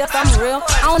trying to see if I'm real.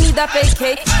 I don't need that fake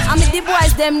cake. I mean the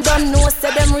boys them don't know,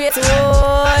 say them rate.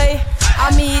 Boy,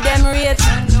 I mean them rate.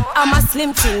 I'm a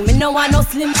slim thing, me no want no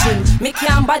slim thing. Me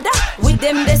can't bother with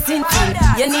them the same thing.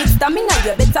 You need stamina,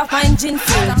 you better find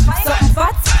ginseng. Something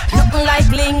fat, nothing like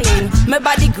ling. My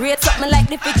body great, something like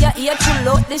the figure here.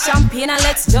 Pull out the champagne and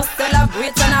let's just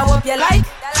celebrate. And I hope you like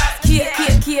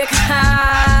cake,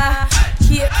 ha.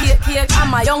 Cake.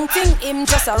 I'm a young thing, him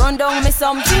just a run down me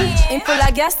something. Him full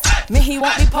of gas, me he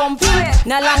want me pumping.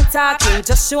 No long talking,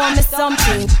 just show me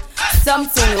something.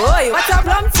 Oi, what a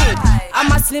plum thing.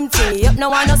 I'm a slim thing, yep, no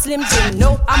one no slim thing.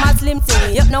 No, I'm a slim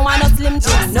thing, yep, no one no slim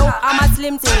thing. No, I'm a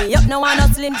slim thing, yep, no one no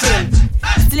slim thing.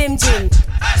 Slim Jim.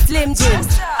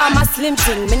 I'm a slim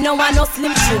thing, me no want no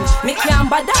slim thing. Me can't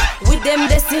bother with them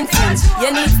the same things.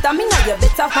 You need stamina, you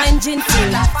better find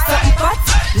ginseng. Something fat,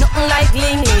 nothing like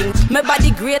ling. My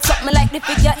body great, something like the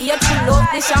figure here. Pull out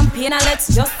the champagne and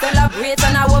let's just celebrate.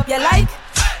 And I hope you like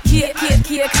cake,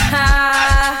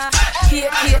 ha. Cake.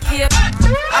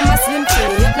 I'm a slim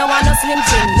thing, yep, no one no slim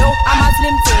thing. No, I'm a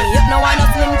slim thing, yep, no one no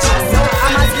slim thing. No,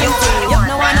 I'm a slim thing, yep,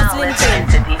 no one no slim thing.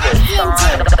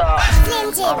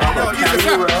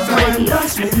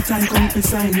 Time come to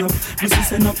sign up. This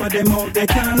is enough of them out, they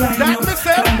can't line up. Cause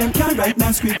them can't write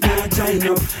no script, no join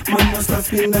up. Man must have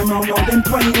spin them round, now them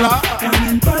twine up. And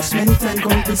in bashment time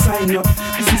come to sign up.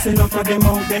 This is enough of them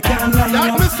out, they can't line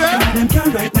up. Cause them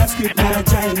can't write no script, no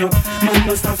join up. Man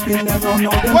must have spin them round,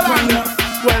 now them twine up.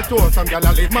 Well, to some gyal a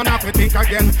live, man have to think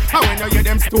again. And when you hear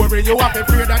them story, you have to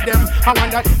afraid of them. I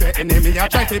wonder if the enemy are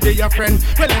trying to be your friend.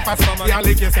 Well, if a some gyal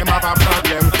like you, them have a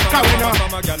problem. Cause we know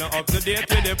some gyal up to date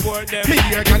with the poor them. Me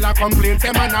hear gyal a complain, say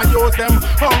man a use them.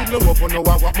 Hungry up, know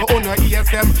what me own a ears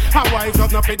them. How wise up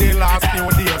not for the last few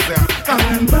days them.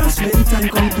 And bashment time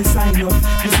come to sign up.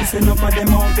 This is enough of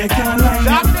them out, they can't line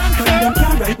up. Cause them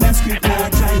can't write no script, no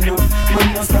join up.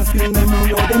 Man must have spin them round,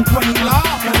 now them twine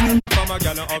up. Some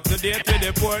gyal up to date with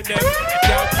the report them.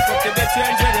 Can't fuck the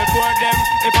change and report them.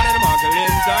 If one of them uncle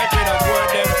inside, we don't support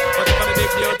them. But if one of the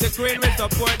beauty queen, we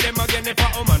support them. Again, if a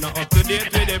woman not up to date,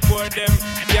 we deport them.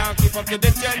 Can't keep up to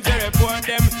the change, we report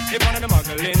them. If one of the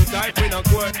muggling type, we not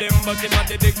court them. But if not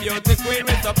the big beauty queen,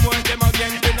 we support them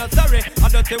again. We not sorry, I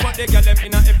don't see what they get them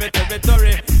in a every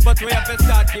territory. But we have to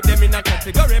start keep them in a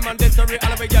category. Mandatory,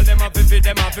 all we get them have to feed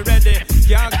them have to ready.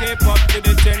 Can't keep up to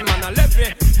the change, man, I left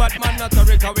it. But man, not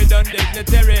sorry, cause we done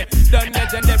dignitary. Done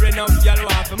legendary, now y'all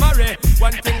want to marry.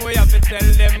 One thing we have to tell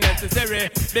them necessary.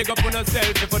 Big up on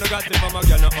yourself if you don't got it from a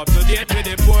girl, not up to date with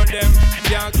the board them.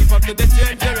 Can't keep up to the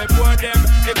change, we report them.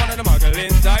 If one of the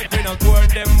muggling type, we not court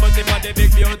them. But if one the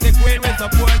big beauty queen, we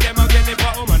support them. Again, if a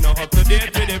woman not up to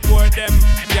date with the board them.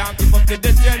 Can't keep up to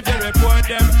the change, we report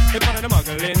them. If one of the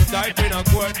muggling type, we not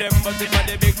court them. But if one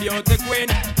the big beauty queen,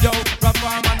 yo,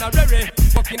 perform and a rary.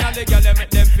 Fucking all the girl, they make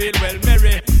them feel well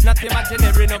merry. Not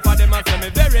imaginary, enough of them are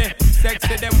semi-very.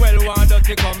 Sexy them well, want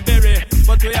dirty come berry.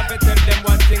 But we have to tell them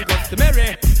one thing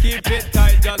customary. Keep it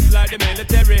tight just like the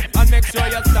military. And make sure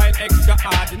your style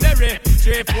extraordinary.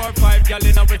 3, 4, 5 girl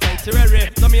in our sanctuary.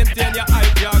 So maintain your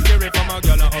eye carry from a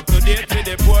girl up to date with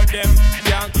the board them.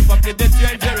 Can't keep up to the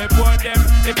change, they report them.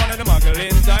 If one of the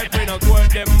muggling type, we not court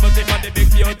them. But if one the big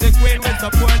beauty queen, we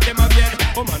support them again.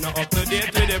 Woman not up to date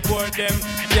with the board them.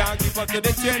 Can't keep up to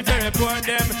the change, they report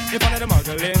them. If one of the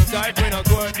muggling type, we not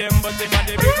court them. But if one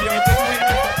the big beauty queen,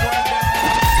 we support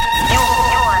them. You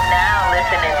are now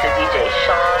listening to DJ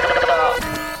Sean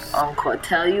on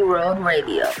Cortelyou Road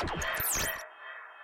Radio.